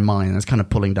back of my mind. It's kind of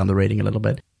pulling down the rating a little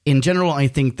bit. In general, I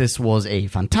think this was a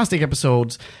fantastic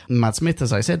episode. Matt Smith,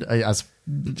 as I said, I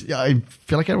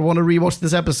feel like I want to rewatch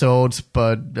this episode,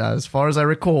 but as far as I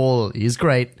recall, he's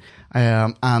great.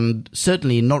 And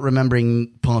certainly not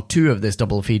remembering part 2 of this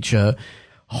double feature.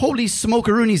 Holy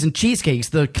smokeroonies and cheesecakes!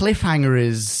 The cliffhanger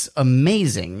is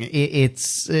amazing.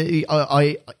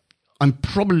 I'm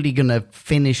probably gonna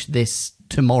finish this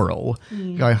tomorrow.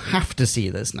 I have to see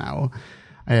this now.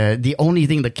 The only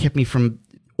thing that kept me from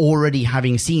already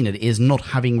having seen it is not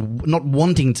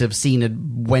wanting to have seen it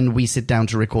when we sit down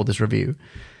to record this review.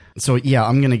 So yeah,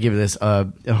 I'm gonna give this a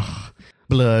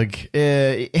blurg.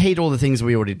 Hate all the things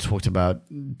we already talked about.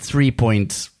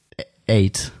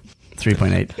 3.8.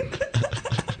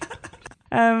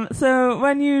 So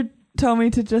when you told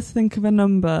me to just think of a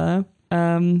number,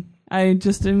 I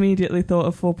just immediately thought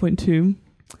of 4.2.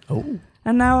 Oh.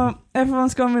 And now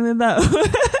everyone's gone really low.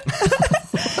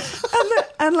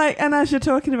 and as you're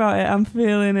talking about it, I'm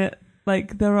feeling it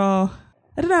like there are...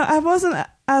 I don't know, I wasn't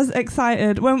as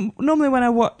excited. Normally when I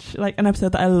watch like an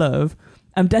episode that I love,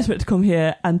 I'm desperate to come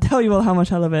here and tell you all how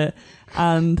much I love it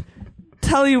and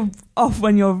tell you off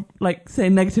when you're like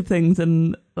saying negative things,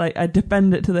 and like I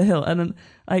defend it to the hilt. And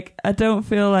like I don't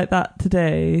feel like that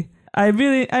today. I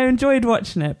enjoyed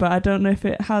watching it, but I don't know if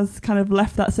it has kind of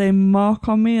left that same mark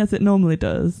on me as it normally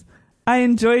does. I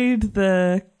enjoyed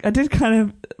I did kind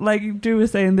of, like Drew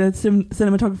was saying, the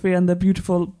cinematography and the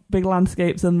beautiful big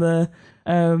landscapes and the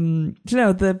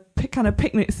the kind of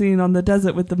picnic scene on the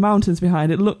desert with the mountains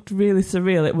behind it looked really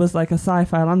surreal. It was like a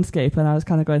sci-fi landscape, and I was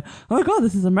kind of going, oh my god,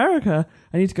 this is America.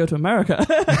 I need to go to America.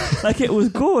 Like, it was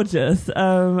gorgeous,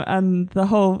 and the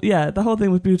whole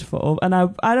thing was beautiful, and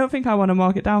I don't think I want to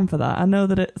mark it down for that. I know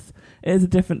that it is a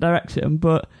different direction,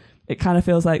 but it kind of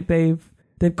feels like they've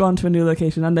gone to a new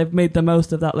location and they've made the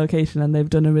most of that location, and they've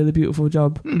done a really beautiful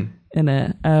job in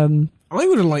it. I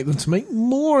would have liked them to make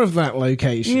more of that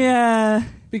location. Yeah.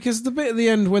 Because the bit at the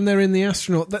end when they're in the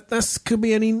astronaut, that could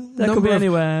be any number could be of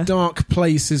anywhere. Dark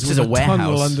places with a tunnel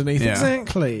warehouse. underneath. Yeah.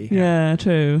 Exactly. Yeah,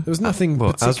 true. There was nothing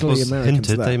Well, as particularly was American hinted,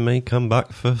 to that. they may come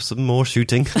back for some more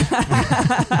shooting.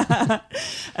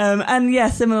 And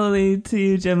yeah, similarly to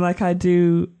you, Jim, like, I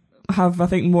do have, I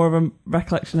think, more of a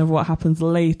recollection of what happens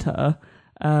later.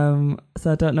 So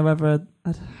I don't know whether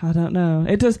I don't know.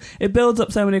 It builds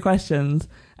up so many questions,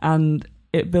 and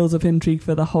it builds up intrigue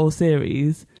for the whole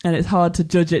series, and it's hard to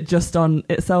judge it just on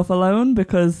itself alone,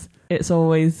 because it's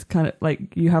always kind of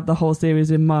like you have the whole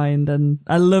series in mind. And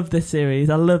I love this series.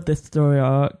 I love this story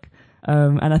arc,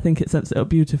 and I think it sets it up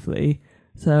beautifully.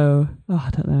 So I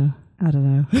don't know. I'm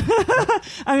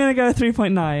going to go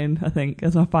 3.9, I think,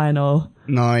 as my final.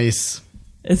 Nice.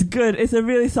 It's good. It's a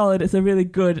really solid, it's a really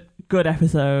good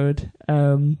episode.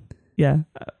 Yeah.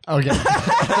 Okay.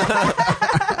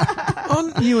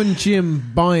 Aren't you and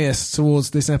Jim biased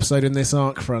towards this episode and this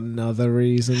arc for another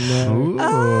reason, though? Ooh.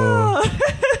 Oh.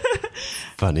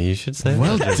 Funny you should say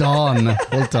Well that. done.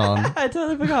 Well done. I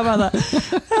totally forgot about that.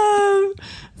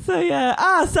 So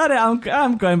yeah. Sorry,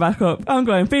 I'm going back up. I'm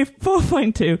going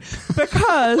 4.2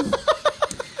 because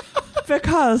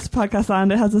Podcast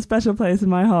Land, it has a special place in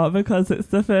my heart, because it's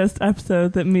the first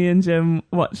episode that me and Jim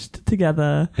watched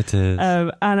together. It is.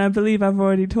 And I believe I've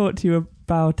already talked to you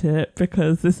about it,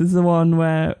 because this is the one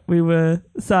where we were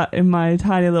sat in my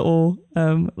tiny little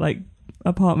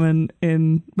apartment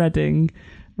in Reading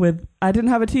with, I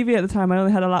didn't have a TV at the time, I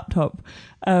only had a laptop,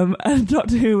 and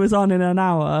Doctor Who was on in an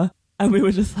hour, and we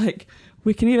were just like,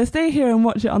 we can either stay here and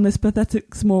watch it on this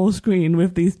pathetic small screen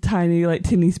with these tiny, like,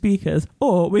 tinny speakers,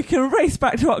 or we can race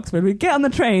back to Oxford. We get on the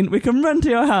train, we can run to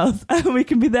your house, and we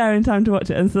can be there in time to watch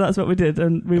it. And so that's what we did,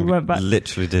 and we went back.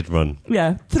 Literally did run.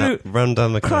 Yeah, through Run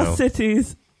down the cross canal.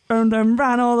 cities, and then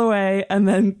ran all the way, and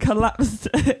then collapsed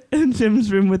in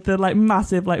Jim's room with the, like,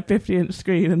 massive, like, 50-inch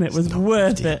screen, and it was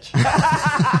worth it.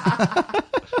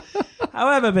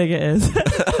 However big it is,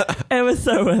 it was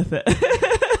so worth it.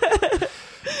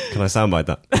 Can I soundbite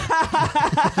that?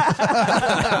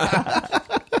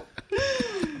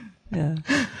 Yeah,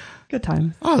 good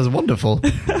times. Oh, that's wonderful.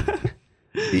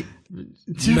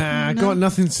 Nah, got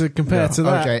nothing to compare to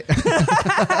that. Okay.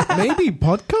 Maybe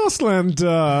Podcast Land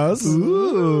does.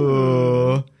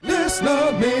 Ooh.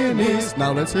 Listener minis,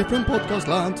 Now let's hear from Podcast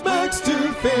Land. max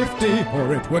 250.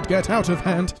 Or it would get out of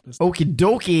hand. Okie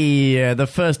dokie. The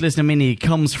first listener mini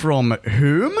comes from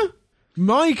whom?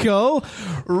 Michael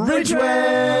Ridgway.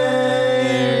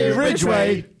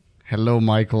 Hello,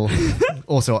 Michael.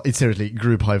 Also, it's seriously,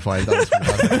 group high five. That was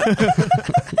fantastic.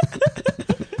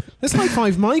 Let's high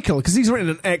five Michael, because he's written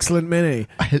an excellent mini.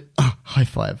 High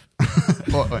five.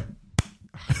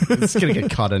 It's going to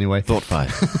get cut anyway. Thought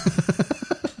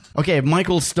 5. Okay,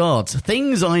 Michael starts.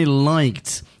 Things I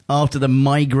liked after the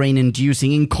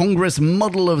migraine-inducing incongruous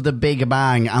muddle of the Big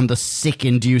Bang and the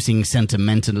sick-inducing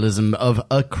sentimentalism of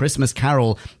A Christmas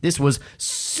Carol. This was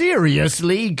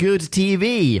seriously good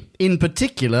TV. In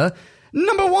particular,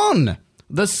 number 1.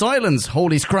 The Silence,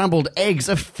 Holy Scrambled Eggs,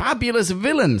 a fabulous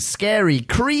villain, scary,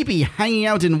 creepy, hanging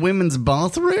out in women's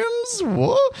bathrooms?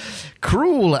 What?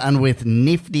 Cruel and with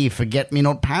nifty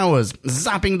forget-me-not powers.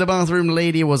 Zapping the bathroom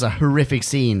lady was a horrific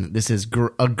scene. This is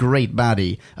a great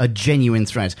baddie, a genuine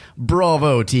threat.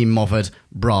 Bravo, Team Moffat,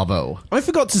 bravo. I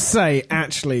forgot to say,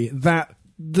 actually, that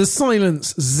the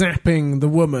Silence zapping the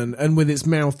woman and with its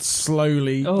mouth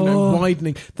slowly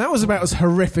widening, that was about as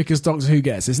horrific as Doctor Who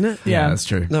gets, isn't it? Yeah. That's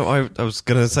true. No, I was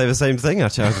going to say the same thing,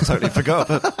 actually. I totally forgot.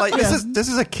 But, like, this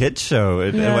is a kid's show.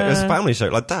 It's a family show.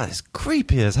 Like, that is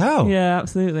creepy as hell. Yeah,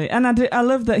 absolutely. And I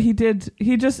love that he killed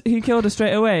her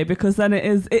straight away, because then it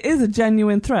is a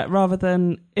genuine threat, rather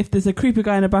than if there's a creepy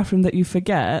guy in a bathroom that you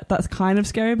forget, that's kind of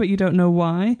scary, but you don't know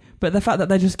why. But the fact that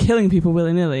they're just killing people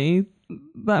willy-nilly,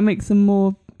 that makes them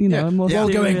more, more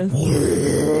serious.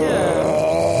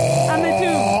 Yeah. And they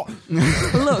do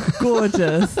look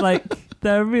gorgeous. Like,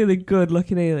 they're a really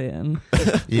good-looking alien.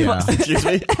 Yeah. Excuse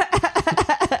me?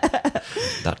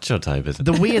 That's your type, is it?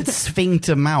 The weird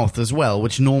sphincter mouth as well,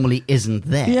 which normally isn't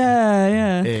there.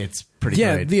 Yeah. It's pretty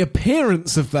Yeah, great. the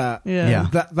appearance of that. Yeah.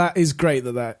 That is great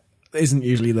that isn't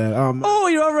usually there. Oh,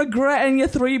 you're regretting your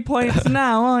 3 points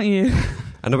now, aren't you?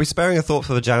 And are we sparing a thought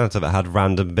for the janitor that had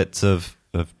random bits of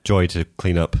joy to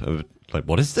clean up? Like,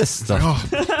 what is this stuff?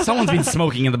 Oh, someone's been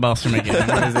smoking in the bathroom again.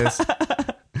 What is this?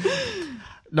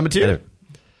 Number 2. Anyway,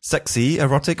 sexy,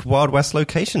 erotic Wild West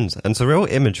locations and surreal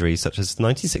imagery such as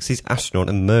 1960s astronaut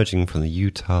emerging from the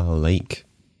Utah lake.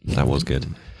 That was good.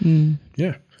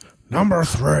 Yeah. Number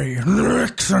 3,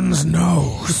 Nixon's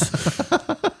nose.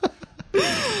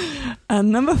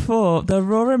 And number 4, the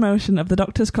raw emotion of the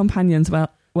Doctor's companions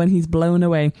when he's blown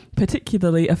away,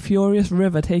 particularly a furious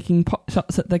River taking pot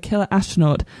shots at the killer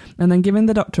astronaut and then giving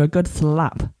the Doctor a good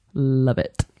slap. Love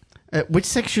it. Which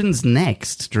section's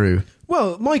next, Drew?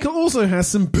 Well, Michael also has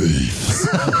some beefs.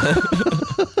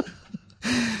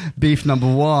 Beef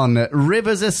number 1.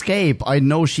 River's escape. I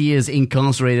know she is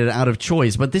incarcerated out of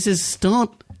choice, but this is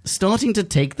starting to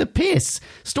take the piss.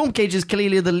 Stormcage is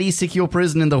clearly the least secure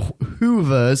prison in the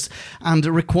Whoverse and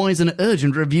requires an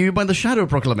urgent review by the Shadow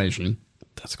Proclamation.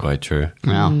 That's quite true.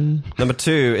 Yeah. Number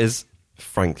 2 is,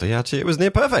 frankly, actually, it was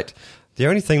near perfect. The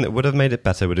only thing that would have made it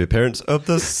better would be the appearance of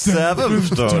the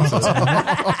 7th Doctor.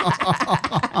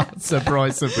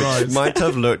 Surprise, surprise. Which might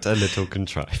have looked a little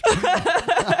contrived.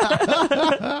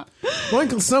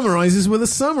 Michael summarises with a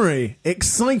summary.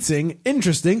 Exciting,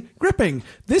 interesting, gripping.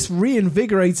 This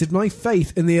reinvigorated my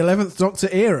faith in the 11th Doctor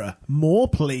era. More,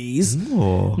 please.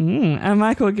 And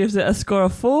Michael gives it a score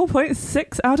of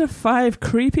 4.6 out of 5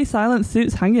 creepy silent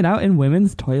suits hanging out in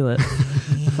women's toilets.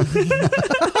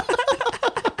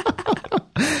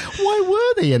 Why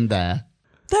were they in there?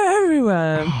 They're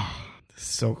everywhere.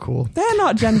 So cool. They're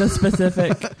not gender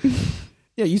specific.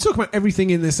 Yeah, you talk about everything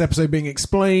in this episode being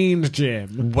explained,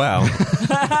 Jim. Wow.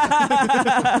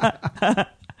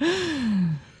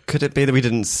 Could it be that we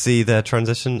didn't see their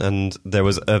transition and there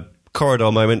was a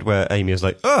corridor moment where Amy was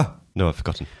like, oh, no, I've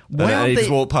forgotten. Why and he aren't just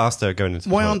they- walked past her going into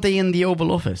the Why toilet. aren't they in the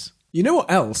Oval Office? You know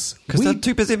what else? Because they're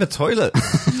too busy in the toilet.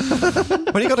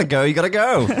 When you gotta go, you gotta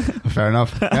go. Fair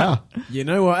enough. Yeah. You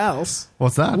know what else?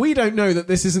 What's that? We don't know that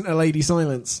this isn't a lady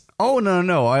silence. Oh, no.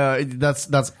 That's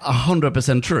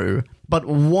 100% true. But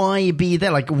why be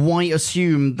there? Like, why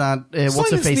assume that what's her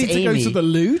Silence face needs Amy? to go to the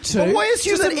loo too. But why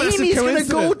assume Just a that massive Amy's going to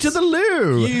go coincidence. to the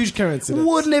loo? Huge coincidence.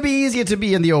 Wouldn't it be easier to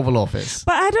be in the Oval Office?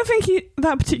 But I don't think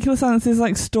that particular silence is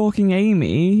like stalking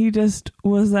Amy. He just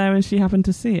was there and she happened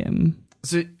to see him.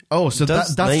 So Does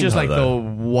that's name just her, like though. the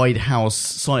White House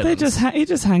silence. He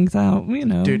just hangs out, you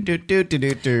know.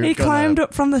 He climbed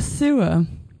up from the sewer.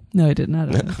 No, he didn't. I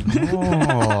don't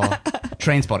know.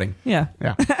 Train spotting. Yeah.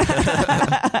 Yeah.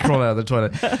 Crawl out of the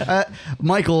toilet.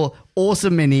 Michael,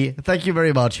 awesome mini. Thank you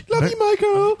very much. Love you,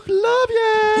 Michael. Love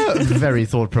you. Very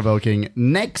thought-provoking.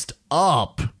 Next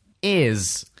up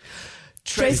is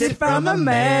Tracy from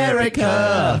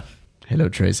America. Hello,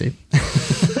 Tracy.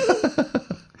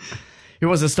 Who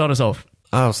wants to start us off?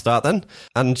 I'll start then.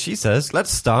 And she says,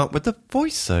 let's start with the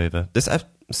voiceover. This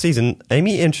season,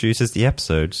 Amy introduces the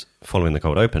episodes following the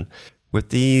cold open with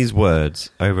these words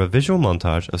over a visual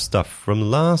montage of stuff from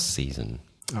last season.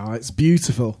 Oh, it's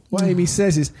beautiful. What Amy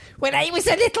says is, When I was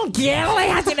a little girl, I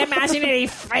had an imaginary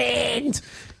friend.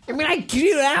 And when I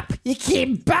grew up, he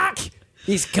came back.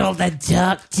 He's called the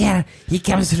Doctor. He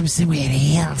comes from somewhere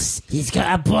else. He's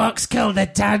got a box called the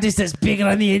TARDIS that's bigger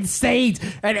on the inside,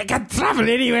 and it can travel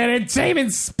anywhere in time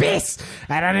and space.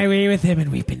 I ran away with him,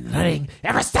 and we've been running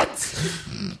ever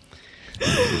since.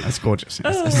 That's gorgeous.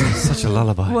 Such a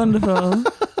lullaby. Wonderful.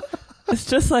 It's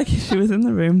just like she was in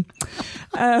the room.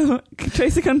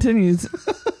 Tracy continues.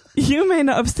 You may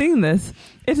not have seen this.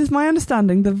 It is my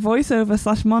understanding the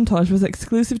voiceover/montage was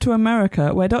exclusive to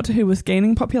America, where Doctor Who was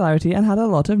gaining popularity and had a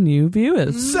lot of new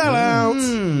viewers. sell out.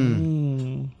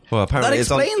 Well, apparently That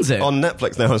it's on, explains it. on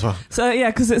Netflix now as well. So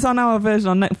yeah, because it's on our version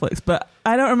on Netflix, but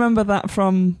I don't remember that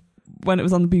from when it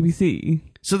was on the BBC.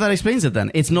 So that explains it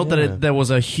then. It's not that there was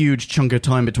a huge chunk of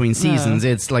time between seasons.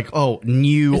 It's like,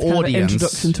 new It's kind of an audience.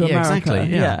 introduction to America.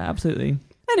 Exactly. Yeah, absolutely.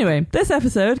 Anyway, this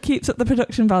episode keeps up the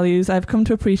production values I've come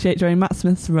to appreciate during Matt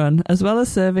Smith's run, as well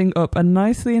as serving up a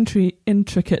nicely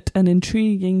intricate and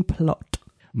intriguing plot.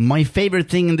 My favourite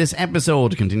thing in this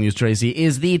episode, continues Tracy,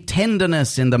 is the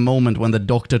tenderness in the moment when the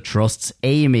Doctor trusts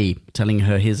Amy, telling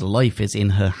her his life is in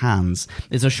her hands.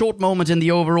 It's a short moment in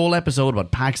the overall episode,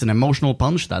 but packs an emotional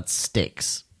punch that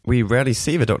sticks. We rarely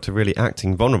see the Doctor really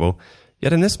acting vulnerable,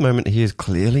 yet in this moment he is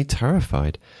clearly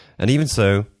terrified. And even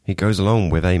so, he goes along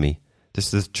with Amy.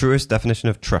 This is the truest definition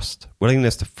of trust,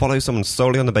 willingness to follow someone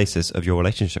solely on the basis of your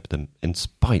relationship with them, in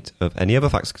spite of any other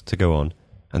facts to go on,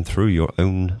 and through your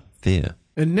own fear.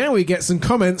 And now we get some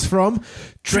comments from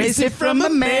Tracy from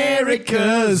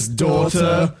America's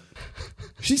daughter.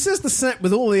 She says the set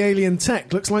with all the alien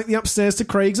tech looks like the upstairs to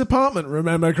Craig's apartment.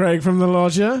 Remember Craig from The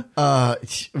Lodger?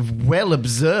 Well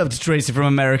observed, Tracy from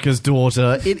America's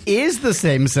Daughter. It is the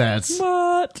same set.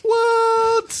 What?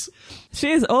 What?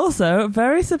 She is also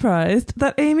very surprised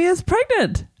that Amy is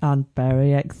pregnant and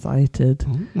very excited.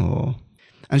 Oh.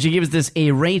 And she gives this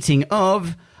a rating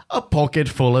of a pocket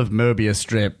full of Mobius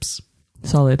strips.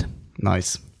 Solid.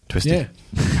 Nice. Twisty. Yeah.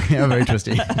 Yeah, very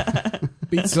twisty.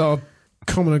 Beats our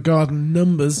Commoner Garden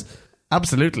numbers.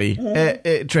 Absolutely.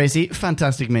 Tracy,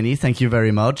 fantastic mini. Thank you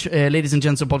very much. Ladies and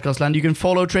gents of Podcast Land, you can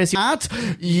follow Tracy at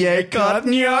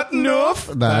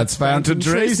Yekatnyatnuf. That's Phantom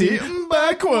Tracy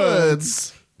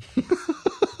backwards.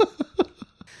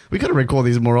 We got to record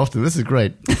these more often. This is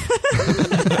great.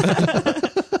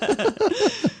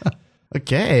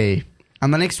 Okay.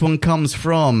 And the next one comes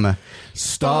from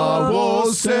Star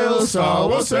Wars Cell, Star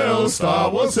Wars Cell,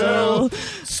 Star Wars Cell,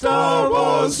 Star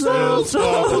Wars Cell,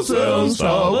 Star Wars Cell,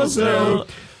 Star Wars Cell,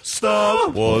 Star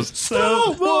Wars,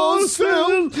 Star Wars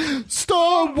Cell,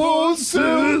 Star Wars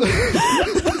Cell.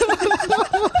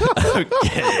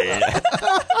 Okay.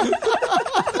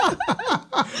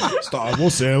 Star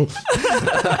Wars Cell.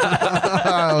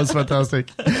 That was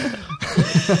fantastic.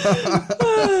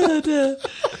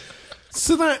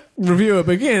 So that reviewer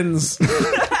begins. What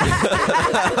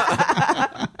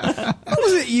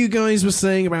was it you guys were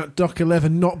saying about Doc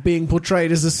 11 not being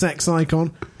portrayed as a sex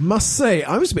icon? Must say,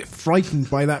 I was a bit frightened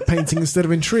by that painting instead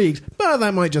of intrigued, but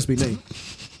that might just be me.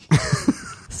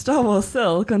 Star Wars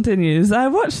Sill continues. I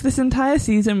watched this entire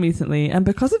season recently, and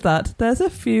because of that, there's a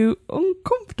few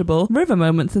uncomfortable River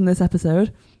moments in this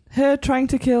episode. Her trying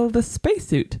to kill the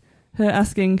spacesuit. Her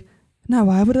asking, now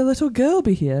why would a little girl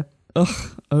be here?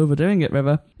 Ugh, overdoing it,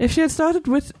 River. If she had started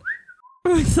with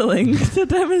whistling to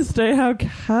demonstrate how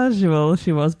casual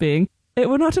she was being, it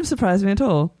would not have surprised me at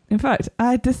all. In fact,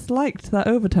 I disliked that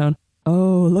overtone.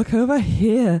 Oh, look over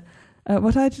here at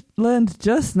what I learned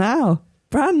just now.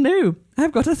 Brand new.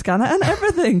 I've got a scanner and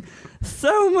everything.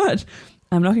 So much.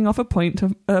 I'm knocking off a point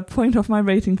off my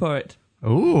rating for it.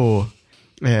 Ooh.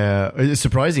 Yeah, it's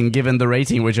surprising given the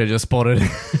rating which I just spotted in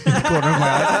the corner of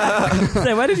my eye.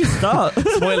 So where did you start?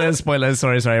 Spoilers.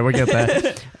 Sorry, we'll get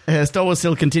there. Star Wars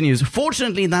Still continues.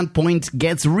 Fortunately, that point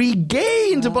gets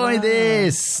regained by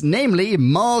this. Namely,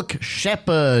 Mark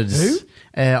Shepard. Who?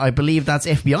 I believe that's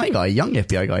FBI guy, young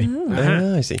FBI guy.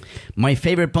 I see. My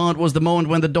favourite part was the moment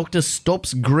when the Doctor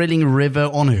stops grilling River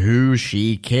on who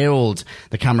she killed.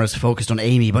 The camera's focused on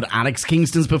Amy, but Alex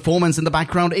Kingston's performance in the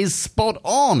background is spot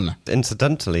on.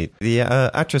 Incidentally, the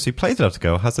actress who played the Doctor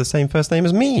Girl has the same first name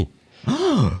as me.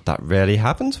 That rarely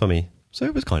happens for me, so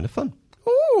it was kind of fun.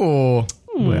 Ooh.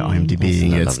 We're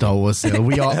IMDbing it, Star Wars Still.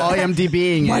 We are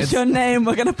IMDbing it. What's your name?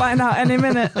 We're going to find out any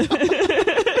minute.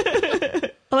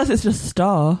 Unless it's just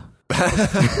Star.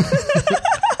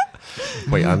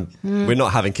 Wait, we're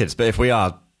not having kids, but if we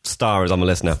are, Star is on the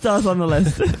list now. Star's on the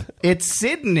list. It's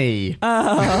Sydney.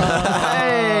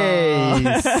 Hey,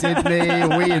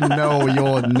 Sydney, we know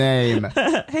your name.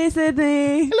 Hey,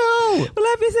 Sydney. Hello. We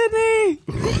love you, Sydney.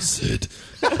 Russet.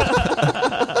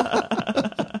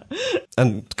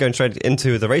 And going straight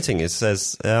into the rating, it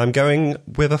says, I'm going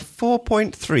with a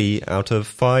 4.3 out of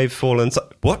 5 fallen...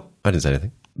 What? I didn't say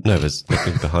anything. Nova's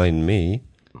looking behind me.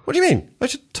 What do you mean? I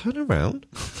should turn around?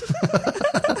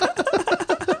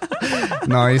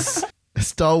 Nice.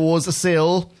 Star Wars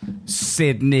Still,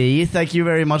 Sydney. Thank you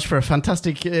very much for a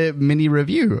fantastic mini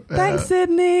review. Thanks,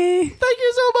 Sydney. Thank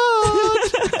you so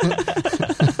much.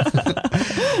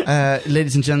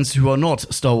 Ladies and gents who are not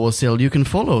Star Wars Still, you can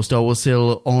follow Star Wars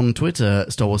Still on Twitter.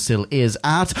 Star Wars Still is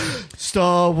at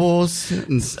Star Wars...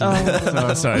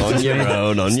 sorry. On your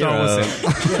own.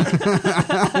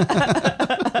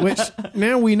 Which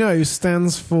now we know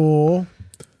stands for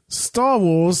Star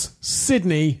Wars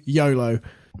Sydney YOLO.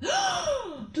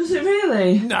 Does it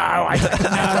really? No, I don't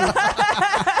know.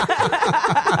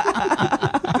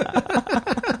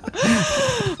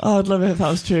 Oh, I'd love it if that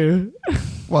was true.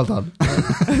 Well done.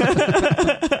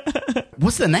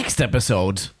 What's the next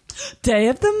episode? Day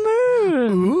of the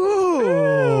Moon.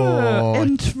 Ooh.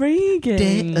 Intriguing.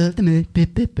 Day of the Moon.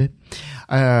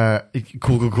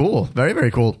 Cool. Very,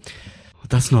 very cool.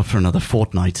 That's not for another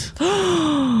fortnight.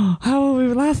 How will we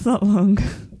last that long?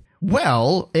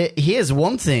 Well, here's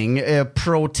one thing,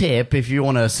 pro tip, if you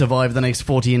want to survive the next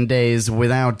 14 days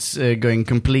without going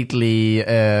completely,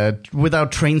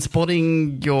 without train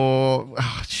spotting your,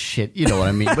 you know what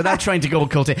I mean, without trying to go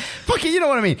occulting. Fuck it, you know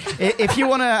what I mean. If you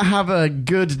want to have a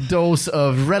good dose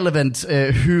of relevant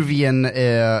Whovian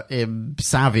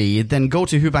savvy, then go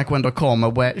to whobackwen.com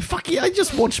where, I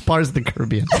just watched Pirates of the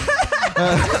Caribbean.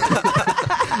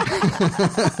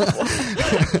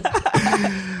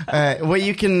 Where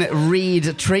you can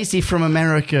read Tracy from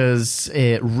America's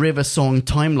River Song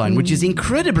timeline, which is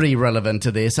incredibly relevant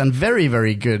to this and very,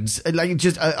 very good. Like,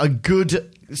 just a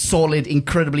good, solid,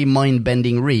 incredibly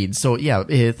mind-bending read. So, yeah,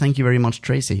 thank you very much,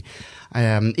 Tracy.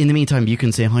 In the meantime, you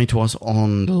can say hi to us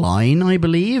online, I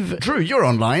believe. Drew, you're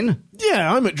online.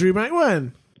 Yeah, I'm at Drew Back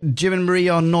When. Jim and Marie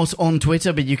are not on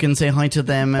Twitter, but you can say hi to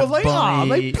them. Well, they are.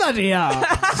 They bloody are.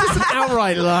 It's just an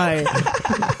outright lie.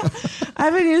 I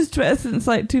haven't used Twitter since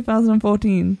like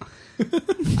 2014.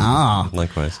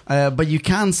 Likewise. But you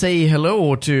can say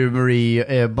hello to Marie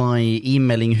by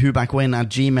emailing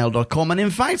whobackwhen@gmail.com. And in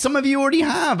fact, some of you already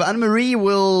have. And Marie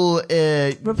will...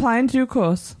 reply in due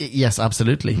course. Yes,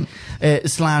 absolutely.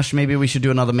 / maybe we should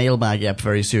do another mailbag app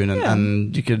very soon.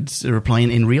 And you could reply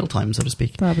in real time, so to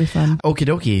speak. That'll be fun. Okie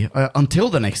dokie. Until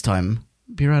the next time,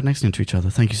 be right next to each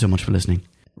other. Thank you so much for listening.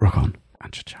 Rock on.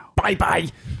 And ciao. Bye-bye.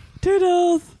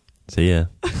 Toodles. See ya.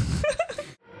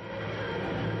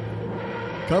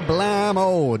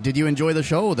 Kablamo! Did you enjoy the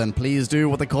show? Then please do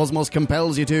what the cosmos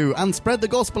compels you to and spread the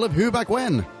gospel of Who Back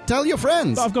When. Tell your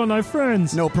friends. I've got no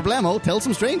friends. No problemo. Tell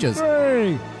some strangers.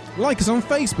 Hey. Like us on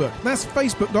Facebook. That's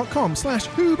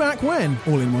facebook.com/whobackwhen,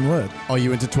 all in one word. Are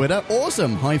you into Twitter?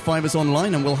 Awesome. High five us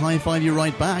online and we'll high five you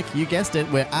right back. You guessed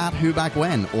it. We're at Who Back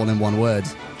When, all in one word.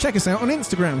 Check us out on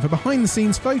Instagram for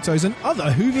behind-the-scenes photos and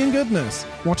other Whovian goodness.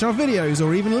 Watch our videos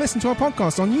or even listen to our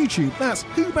podcast on YouTube. That's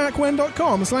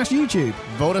whobackwhen.com/YouTube.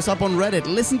 Vote us up on Reddit,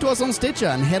 listen to us on Stitcher,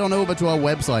 and head on over to our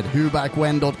website,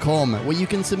 whobackwhen.com, where you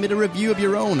can submit a review of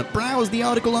your own, browse the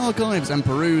article archives, and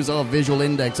peruse our visual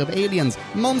index of aliens,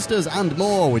 monsters, and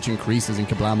more, which increases in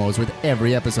kablamos with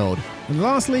every episode. And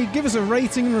lastly, give us a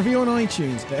rating and review on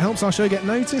iTunes. It helps our show get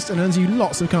noticed and earns you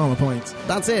lots of karma points.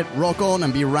 That's it. Rock on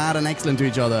and be rad and excellent to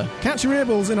each other. Catch your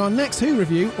earballs in our next Who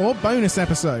review or bonus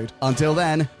episode. Until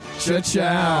then,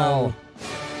 ciao.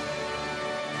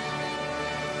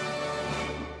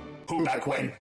 Who Back When?